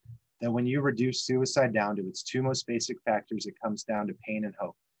firmly that when you reduce suicide down to its two most basic factors, it comes down to pain and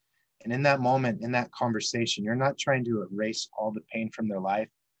hope. And in that moment, in that conversation, you're not trying to erase all the pain from their life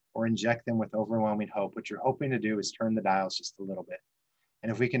or inject them with overwhelming hope. What you're hoping to do is turn the dials just a little bit.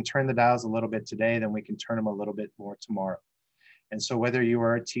 And if we can turn the dials a little bit today, then we can turn them a little bit more tomorrow. And so whether you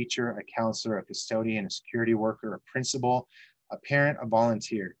are a teacher, a counselor, a custodian, a security worker, a principal, a parent, a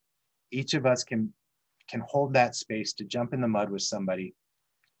volunteer, each of us can hold that space to jump in the mud with somebody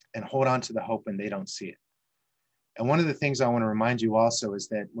and hold on to the hope when they don't see it. And one of the things I want to remind you also is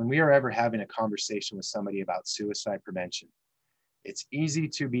that when we are ever having a conversation with somebody about suicide prevention, it's easy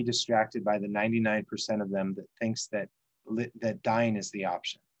to be distracted by the 99% of them that thinks that dying is the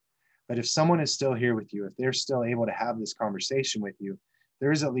option. But if someone is still here with you, if they're still able to have this conversation with you,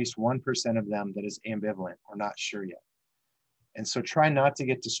 there is at least 1% of them that is ambivalent or not sure yet. And so try not to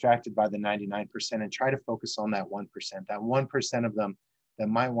get distracted by the 99% and try to focus on that 1%, that 1% of them that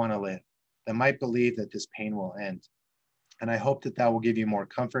might want to live, that might believe that this pain will end. And I hope that that will give you more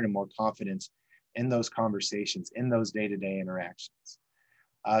comfort and more confidence in those conversations, in those day-to-day interactions.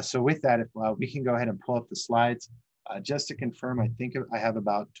 So with that, if we can go ahead and pull up the slides. Just to confirm, I think I have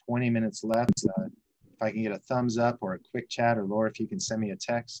about 20 minutes left. If I can get a thumbs up or a quick chat, or Laura, if you can send me a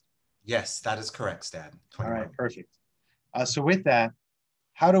text. Yes, that is correct, Stan. 21. All right, perfect. So with that,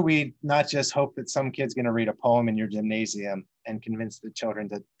 how do we not just hope that some kid's going to read a poem in your gymnasium and convince the children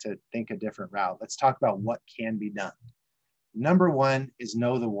to think a different route? Let's talk about what can be done. Number one is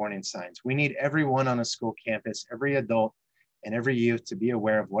know the warning signs. We need everyone on a school campus, every adult and every youth to be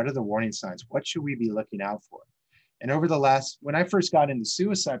aware of what are the warning signs. What should we be looking out for? And over when I first got into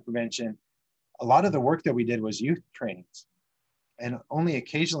suicide prevention, a lot of the work that we did was youth trainings. And only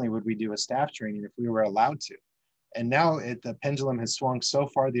occasionally would we do a staff training if we were allowed to. And now the pendulum has swung so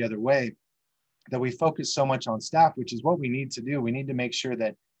far the other way that we focus so much on staff, which is what we need to do. We need to make sure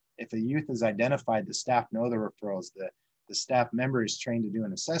that if a youth is identified, the staff know the referrals, the staff member is trained to do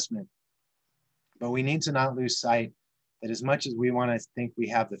an assessment. But we need to not lose sight that as much as we want to think we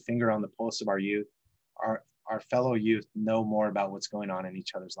have the finger on the pulse of our youth, our fellow youth know more about what's going on in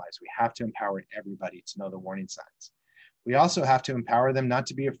each other's lives. We have to empower everybody to know the warning signs. We also have to empower them not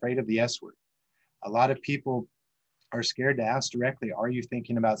to be afraid of the S word. A lot of people are scared to ask directly, are you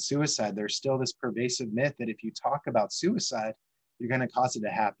thinking about suicide? There's still this pervasive myth that if you talk about suicide, you're going to cause it to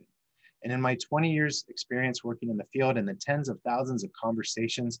happen. And in my 20 years experience working in the field and the tens of thousands of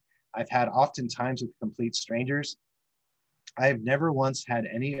conversations I've had oftentimes with complete strangers, I have never once had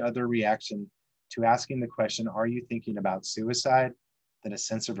any other reaction to asking the question, are you thinking about suicide, than a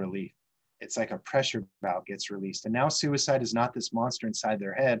sense of relief. It's like a pressure valve gets released. And now suicide is not this monster inside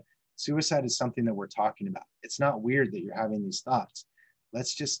their head. Suicide is something that we're talking about. It's not weird that you're having these thoughts.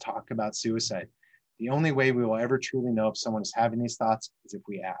 Let's just talk about suicide. The only way we will ever truly know if someone is having these thoughts is if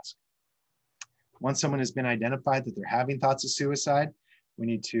we ask. Once someone has been identified that they're having thoughts of suicide, we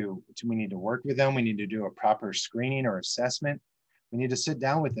need to work with them. We need to do a proper screening or assessment. We need to sit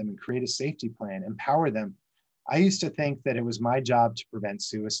down with them and create a safety plan, empower them. I used to think that it was my job to prevent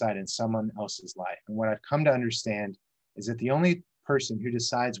suicide in someone else's life. And what I've come to understand is that the only person who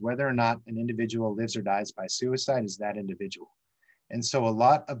decides whether or not an individual lives or dies by suicide is that individual. And so a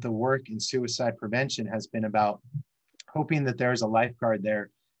lot of the work in suicide prevention has been about hoping that there's a lifeguard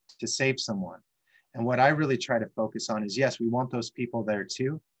there to save someone. And what I really try to focus on is, yes, we want those people there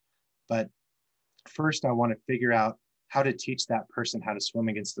too, but first I want to figure out how to teach that person how to swim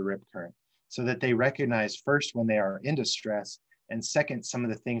against the rip current so that they recognize first when they are in distress, and second, some of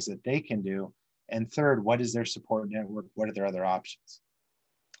the things that they can do, and third, what is their support network? What are their other options?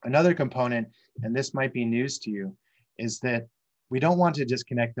 Another component, and this might be news to you, is that we don't want to just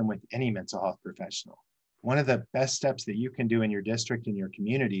connect them with any mental health professional. One of the best steps that you can do in your district and your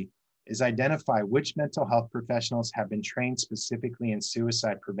community is identify which mental health professionals have been trained specifically in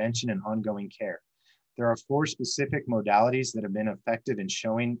suicide prevention and ongoing care. There are 4 specific modalities that have been effective in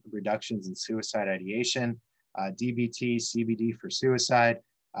showing reductions in suicide ideation, DBT, CBD for suicide,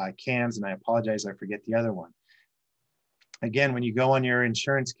 CAMS, and I apologize, I forget the other one. Again, when you go on your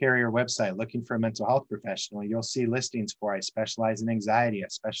insurance carrier website looking for a mental health professional, you'll see listings for I specialize in anxiety, I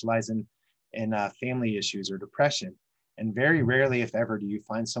specialize in family issues or depression. And very rarely, if ever, do you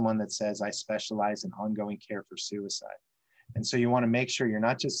find someone that says, I specialize in ongoing care for suicide. And so you want to make sure you're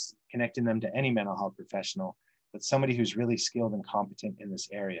not just connecting them to any mental health professional, but somebody who's really skilled and competent in this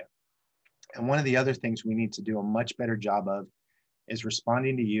area. And one of the other things we need to do a much better job of is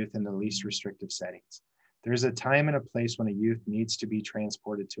responding to youth in the least restrictive settings. There's a time and a place when a youth needs to be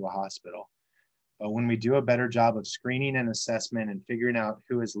transported to a hospital. But when we do a better job of screening and assessment and figuring out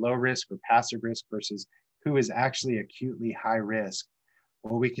who is low risk or passive risk versus who is actually acutely high risk,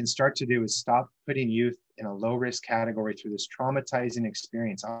 what we can start to do is stop putting youth in a low risk category through this traumatizing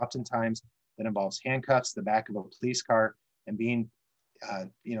experience, oftentimes that involves handcuffs, the back of a police car, and being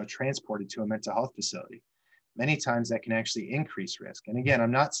transported to a mental health facility. Many times that can actually increase risk. And again,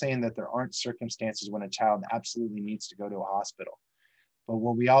 I'm not saying that there aren't circumstances when a child absolutely needs to go to a hospital. But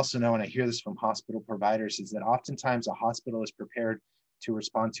what we also know, and I hear this from hospital providers, is that oftentimes a hospital is prepared to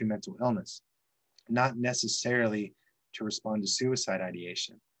respond to mental illness, not necessarily to respond to suicide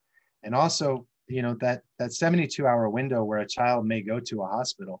ideation. And also, that 72-hour window where a child may go to a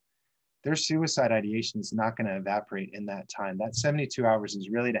hospital, their suicide ideation is not going to evaporate in that time. That 72 hours is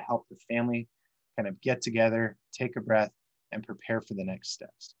really to help the family kind of get together, take a breath, and prepare for the next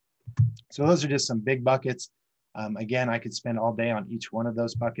steps. So those are just some big buckets. Again, I could spend all day on each one of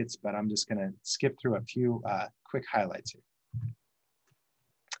those buckets, but I'm just going to skip through a few quick highlights here.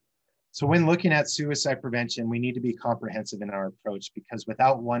 So when looking at suicide prevention, we need to be comprehensive in our approach, because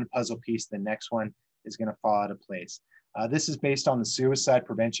without one puzzle piece, the next one is going to fall out of place. This is based on the Suicide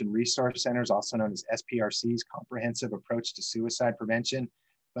Prevention Resource Centers, also known as SPRC's comprehensive approach to suicide prevention.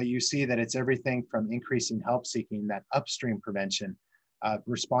 But you see that it's everything from increasing help seeking, that upstream prevention,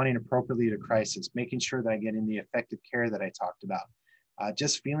 responding appropriately to crisis, making sure that I get in the effective care that I talked about.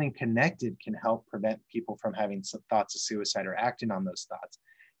 Just feeling connected can help prevent people from having some thoughts of suicide or acting on those thoughts.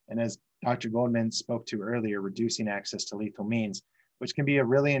 And as Dr. Goldman spoke to earlier, reducing access to lethal means, which can be a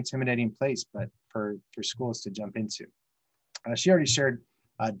really intimidating place, but for schools to jump into. She already shared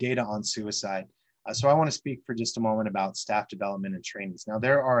data on suicide. So I want to speak for just a moment about staff development and trainings. Now,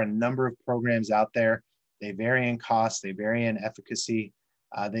 there are a number of programs out there. They vary in cost, they vary in efficacy,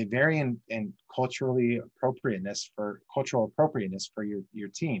 they vary in cultural appropriateness for your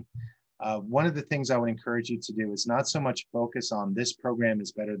team. One of the things I would encourage you to do is not so much focus on this program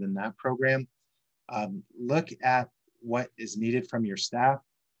is better than that program. Look at what is needed from your staff.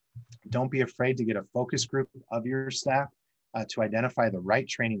 Don't be afraid to get a focus group of your staff to identify the right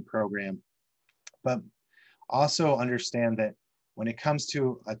training program. But also understand that when it comes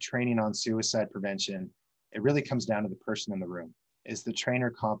to a training on suicide prevention, it really comes down to the person in the room. Is the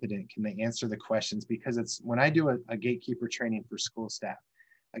trainer competent? Can they answer the questions? Because it's when I do a gatekeeper training for school staff,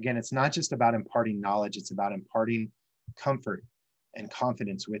 again, it's not just about imparting knowledge, it's about imparting comfort and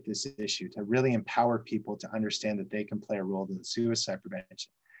confidence with this issue to really empower people to understand that they can play a role in suicide prevention,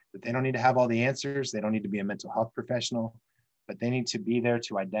 that they don't need to have all the answers, they don't need to be a mental health professional, but they need to be there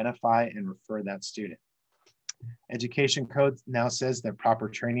to identify and refer that student. Education code now says that proper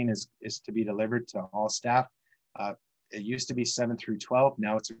training is to be delivered to all staff. It used to be 7 through 12,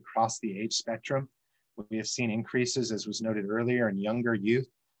 now it's across the age spectrum. We have seen increases, as was noted earlier, in younger youth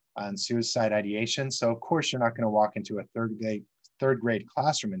on suicide ideation. So of course, you're not going to walk into a third grade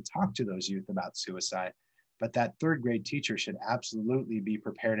classroom and talk to those youth about suicide, but that third grade teacher should absolutely be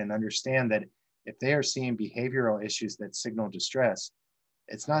prepared and understand that if they are seeing behavioral issues that signal distress,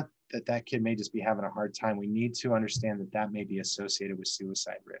 it's not that that kid may just be having a hard time. We need to understand that that may be associated with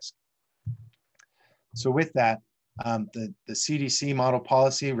suicide risk. So with that, the CDC model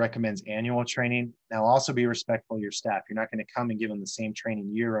policy recommends annual training. Now also be respectful of your staff. You're not going to come and give them the same training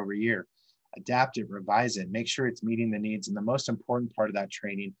year over year. Adapt it, revise it, make sure it's meeting the needs. And the most important part of that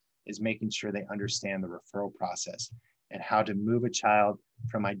training is making sure they understand the referral process and how to move a child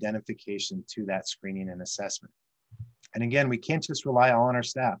from identification to that screening and assessment. And again, we can't just rely all on our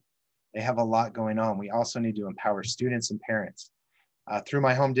staff. They have a lot going on. We also need to empower students and parents. Through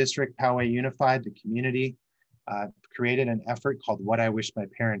my home district, Poway Unified, the community created an effort called What I Wish My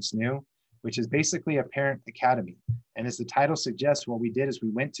Parents Knew, which is basically a parent academy. And as the title suggests, what we did is we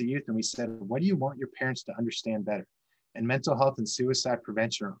went to youth and we said, what do you want your parents to understand better? And mental health and suicide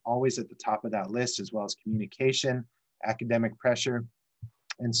prevention are always at the top of that list, as well as communication, academic pressure.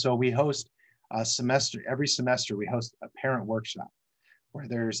 And so we host every semester, we host a parent workshop where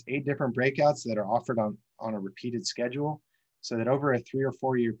there's 8 different breakouts that are offered on a repeated schedule, so that over a 3 or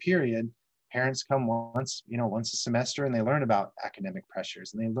 4 year period, parents come once a semester and they learn about academic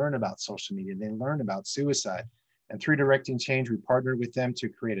pressures and they learn about social media, they learn about suicide. And through Directing Change, we partnered with them to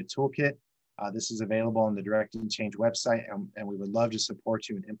create a toolkit. This is available on the Directing Change website, and we would love to support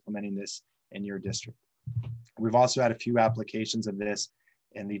you in implementing this in your district. We've also had a few applications of this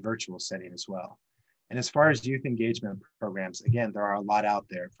in the virtual setting as well. And as far as youth engagement programs, again, there are a lot out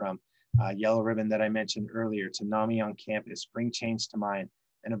there, from Yellow Ribbon that I mentioned earlier, to NAMI on Campus, Bring Change to Mind,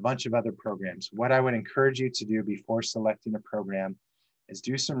 and a bunch of other programs. What I would encourage you to do before selecting a program is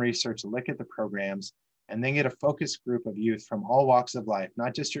do some research, look at the programs, and then get a focus group of youth from all walks of life,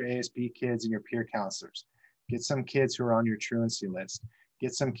 not just your ASB kids and your peer counselors. Get some kids who are on your truancy list.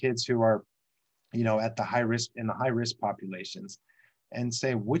 Get some kids who are, at the high risk, in the high risk populations, and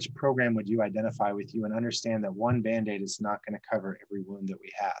say, which program would you identify with you, and understand that one Band-Aid is not going to cover every wound that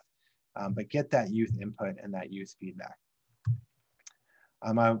we have. But get that youth input and that youth feedback.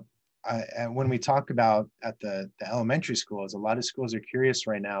 When we talk about at the elementary schools, a lot of schools are curious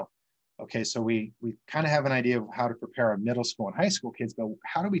right now. Okay, so we kind of have an idea of how to prepare our middle school and high school kids, but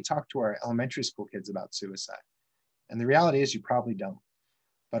how do we talk to our elementary school kids about suicide? And the reality is you probably don't.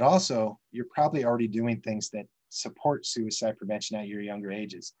 But also, you're probably already doing things that support suicide prevention at your younger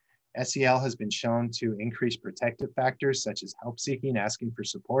ages. SEL has been shown to increase protective factors such as help seeking, asking for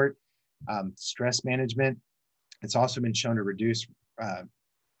support, stress management. It's also been shown to reduce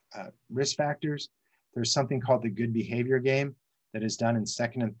risk factors. There's something called the good behavior game that is done in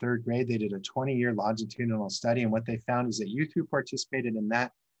 2nd and 3rd grade. They did a 20-year longitudinal study, and what they found is that youth who participated in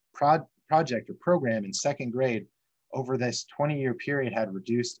that project or program in 2nd grade over this 20-year period had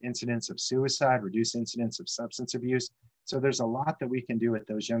reduced incidence of suicide, reduced incidence of substance abuse. So there's a lot that we can do at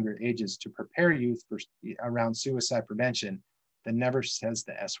those younger ages to prepare youth for around suicide prevention that never says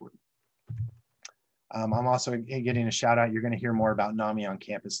the S word. I'm also getting a shout out. You're going to hear more about NAMI on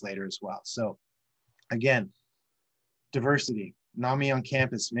Campus later as well. So again, diversity, NAMI on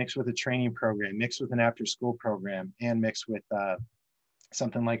Campus mixed with a training program, mixed with an after school program, and mixed with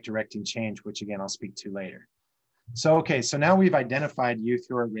something like Directing Change, which again, I'll speak to later. So, okay, so now we've identified youth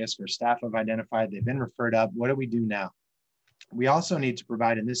who are at risk, or staff have identified, they've been referred up. What do we do now? We also need to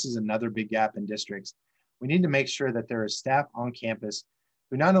provide, and this is another big gap in districts, we need to make sure that there is staff on campus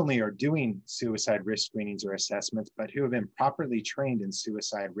who not only are doing suicide risk screenings or assessments, but who have been properly trained in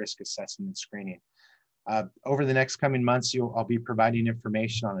suicide risk assessment and screening. Over the next coming months, I'll be providing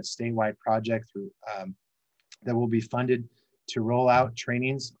information on a statewide project that will be funded to roll out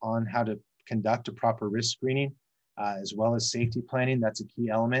trainings on how to conduct a proper risk screening, as well as safety planning. That's a key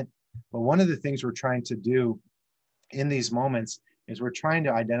element. But one of the things we're trying to do in these moments is we're trying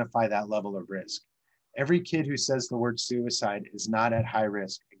to identify that level of risk. Every kid who says the word suicide is not at high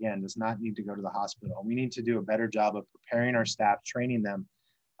risk, again, does not need to go to the hospital. We need to do a better job of preparing our staff, training them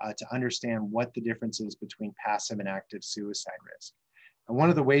to understand what the difference is between passive and active suicide risk. And one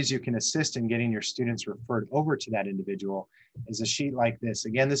of the ways you can assist in getting your students referred over to that individual is a sheet like this.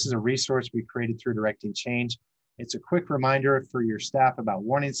 Again, this is a resource we created through Directing Change. It's a quick reminder for your staff about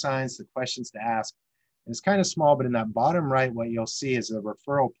warning signs, the questions to ask. And it's kind of small, but in that bottom right, what you'll see is a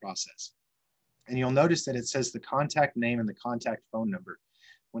referral process. And you'll notice that it says the contact name and the contact phone number.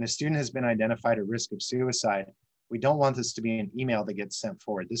 When a student has been identified at risk of suicide, we don't want this to be an email that gets sent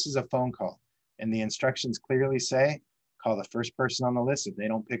forward. This is a phone call. And the instructions clearly say, call the first person on the list. If they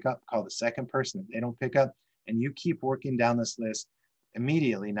don't pick up, call the second person. If they don't pick up, and you keep working down this list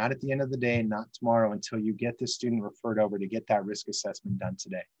immediately, not at the end of the day, not tomorrow, until you get the student referred over to get that risk assessment done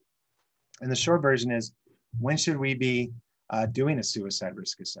today. And the short version is, when should we be doing a suicide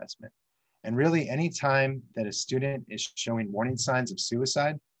risk assessment? And really, anytime that a student is showing warning signs of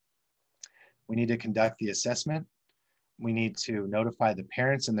suicide, we need to conduct the assessment. We need to notify the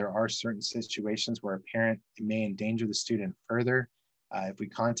parents, and there are certain situations where a parent may endanger the student further. If we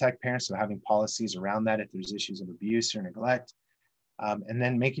contact parents, so having policies around that if there's issues of abuse or neglect, and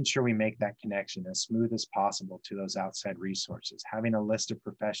then making sure we make that connection as smooth as possible to those outside resources, having a list of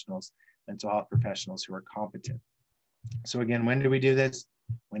professionals, mental health professionals who are competent. So again, when do we do this?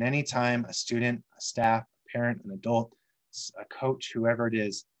 When anytime a student, a staff, a parent, an adult, a coach, whoever it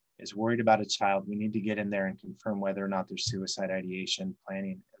is worried about a child, we need to get in there and confirm whether or not there's suicide ideation,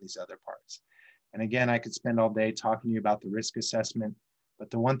 planning, and these other parts. And again, I could spend all day talking to you about the risk assessment,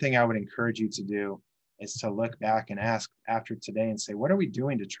 but the one thing I would encourage you to do is to look back and ask after today and say, what are we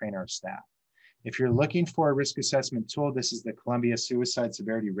doing to train our staff? If you're looking for a risk assessment tool, this is the Columbia Suicide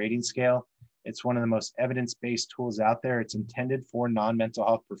Severity Rating Scale. It's one of the most evidence-based tools out there. It's intended for non-mental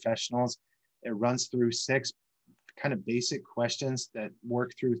health professionals. It runs through 6 kind of basic questions that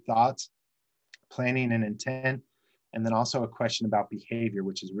work through thoughts, planning, and intent, and then also a question about behavior,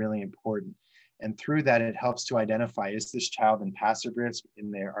 which is really important. And through that, it helps to identify, is this child in passive risk?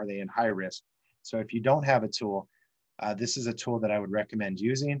 Are they in high risk? So if you don't have a tool, this is a tool that I would recommend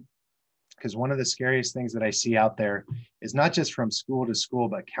using, because one of the scariest things that I see out there is not just from school to school,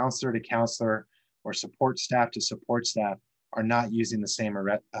 but counselor to counselor or support staff to support staff are not using the same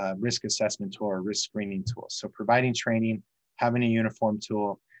risk assessment tool or risk screening tool. So providing training, having a uniform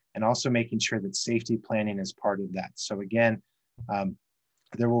tool, and also making sure that safety planning is part of that. So again,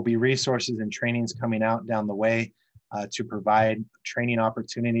 there will be resources and trainings coming out down the way to provide training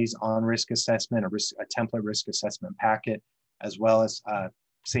opportunities on risk assessment, a template risk assessment packet, as well as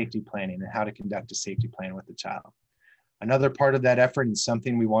safety planning and how to conduct a safety plan with the child. Another part of that effort and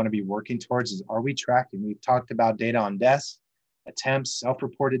something we want to be working towards is, are we tracking? We've talked about data on deaths, attempts,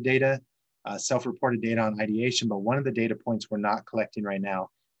 self-reported data on ideation, but one of the data points we're not collecting right now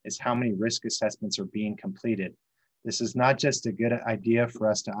is how many risk assessments are being completed. This is not just a good idea for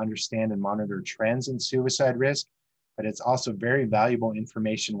us to understand and monitor trends in suicide risk, but it's also very valuable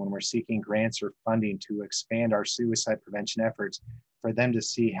information when we're seeking grants or funding to expand our suicide prevention efforts for them to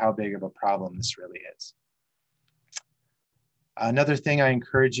see how big of a problem this really is. Another thing I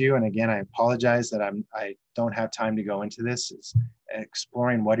encourage you, and again, I apologize that I don't have time to go into this, is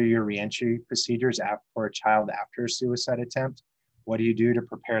exploring what are your reentry procedures for a child after a suicide attempt. What do you do to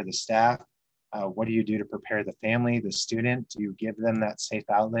prepare the staff? What do you do to prepare the family, the student? Do you give them that safe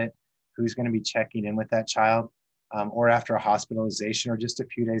outlet? Who's going to be checking in with that child? Or after a hospitalization or just a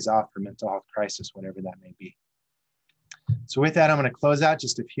few days off for mental health crisis, whatever that may be. So with that, I'm going to close out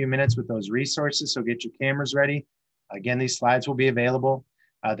just a few minutes with those resources. So get your cameras ready. Again, these slides will be available.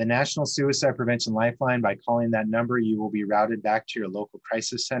 The National Suicide Prevention Lifeline, by calling that number, you will be routed back to your local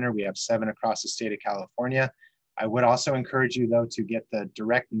crisis center. We have 7 across the state of California. I would also encourage you, though, to get the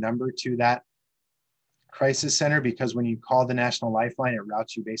direct number to that crisis center, because when you call the National Lifeline, it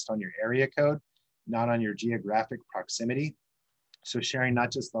routes you based on your area code, not on your geographic proximity. So sharing not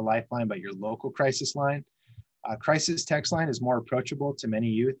just the Lifeline, but your local crisis line. Crisis text line is more approachable to many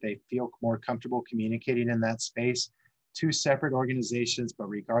youth. They feel more comfortable communicating in that space. 2 separate organizations, but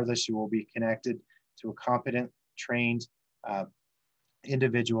regardless, you will be connected to a competent, trained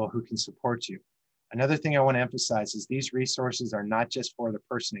individual who can support you. Another thing I want to emphasize is these resources are not just for the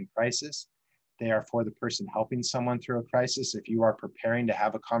person in crisis. They are for the person helping someone through a crisis. If you are preparing to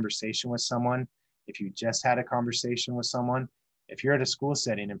have a conversation with someone, if you just had a conversation with someone, if you're at a school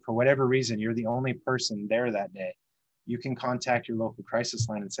setting and for whatever reason, you're the only person there that day, you can contact your local crisis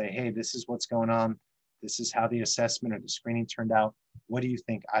line and say, hey, this is what's going on. This is how the assessment or the screening turned out. What do you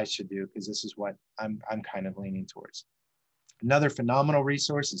think I should do? Because this is what I'm kind of leaning towards. Another phenomenal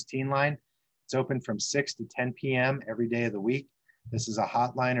resource is Teen Line. It's open from 6 to 10 p.m. every day of the week. This is a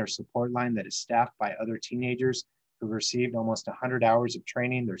hotline or support line that is staffed by other teenagers who've received almost 100 hours of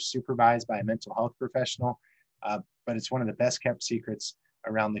training. They're supervised by a mental health professional, but it's one of the best kept secrets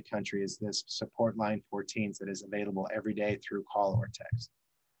around the country is this support line for teens that is available every day through call or text.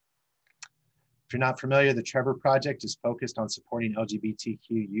 If you're not familiar, the Trevor Project is focused on supporting LGBTQ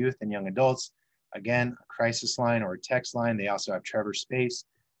youth and young adults. Again, a crisis line or a text line. They also have Trevor Space,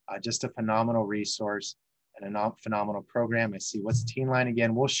 just a phenomenal resource and a phenomenal program. I see what's Teen Line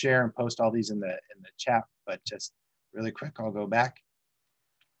again. We'll share and post all these in the chat, but just really quick, I'll go back.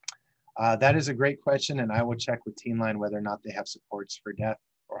 That is a great question, and I will check with Teen Line whether or not they have supports for deaf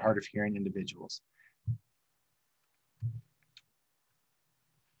or hard of hearing individuals.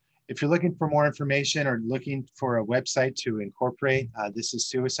 If you're looking for more information or looking for a website to incorporate, this is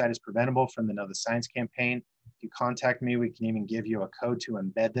Suicide is Preventable from the Know the Signs campaign. If you contact me, we can even give you a code to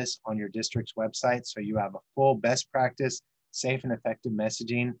embed this on your district's website so you have a full best practice, safe and effective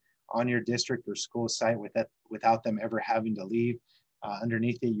messaging on your district or school site without them ever having to leave.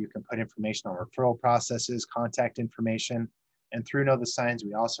 Underneath it, you can put information on referral processes, contact information, and through Know the Signs,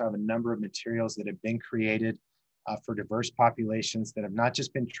 we also have a number of materials that have been created for diverse populations that have not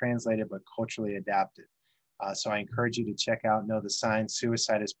just been translated, but culturally adapted. So I encourage you to check out Know the Signs,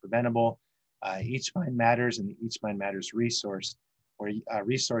 Suicide is Preventable, Each Mind Matters, and the Each Mind Matters resource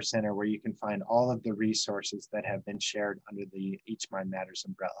center, where you can find all of the resources that have been shared under the Each Mind Matters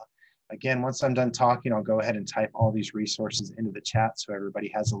umbrella. Again, once I'm done talking, I'll go ahead and type all these resources into the chat so everybody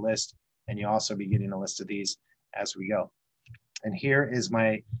has a list, and you'll also be getting a list of these as we go. And here is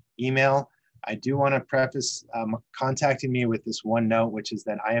my email. I do want to preface contacting me with this one note, which is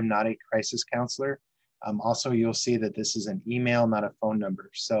that I am not a crisis counselor. Also, you'll see that this is an email, not a phone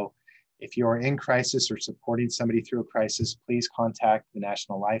number. So if you're in crisis or supporting somebody through a crisis, please contact the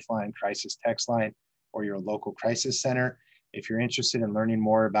National Lifeline Crisis Text Line or your local crisis center. If you're interested in learning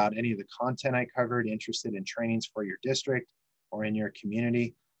more about any of the content I covered, interested in trainings for your district or in your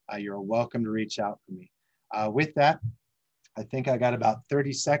community, you're welcome to reach out to me. With that, I think I got about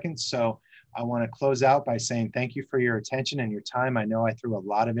 30 seconds. So I want to close out by saying thank you for your attention and your time. I know I threw a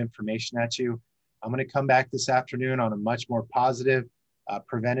lot of information at you. I'm going to come back this afternoon on a much more positive,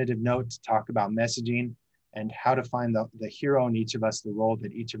 preventative note to talk about messaging and how to find the hero in each of us, the role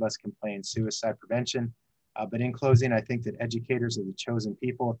that each of us can play in suicide prevention. But in closing, I think that educators are the chosen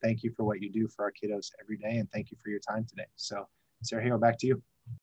people. Thank you for what you do for our kiddos every day, and thank you for your time today. So, Sergio, back to you.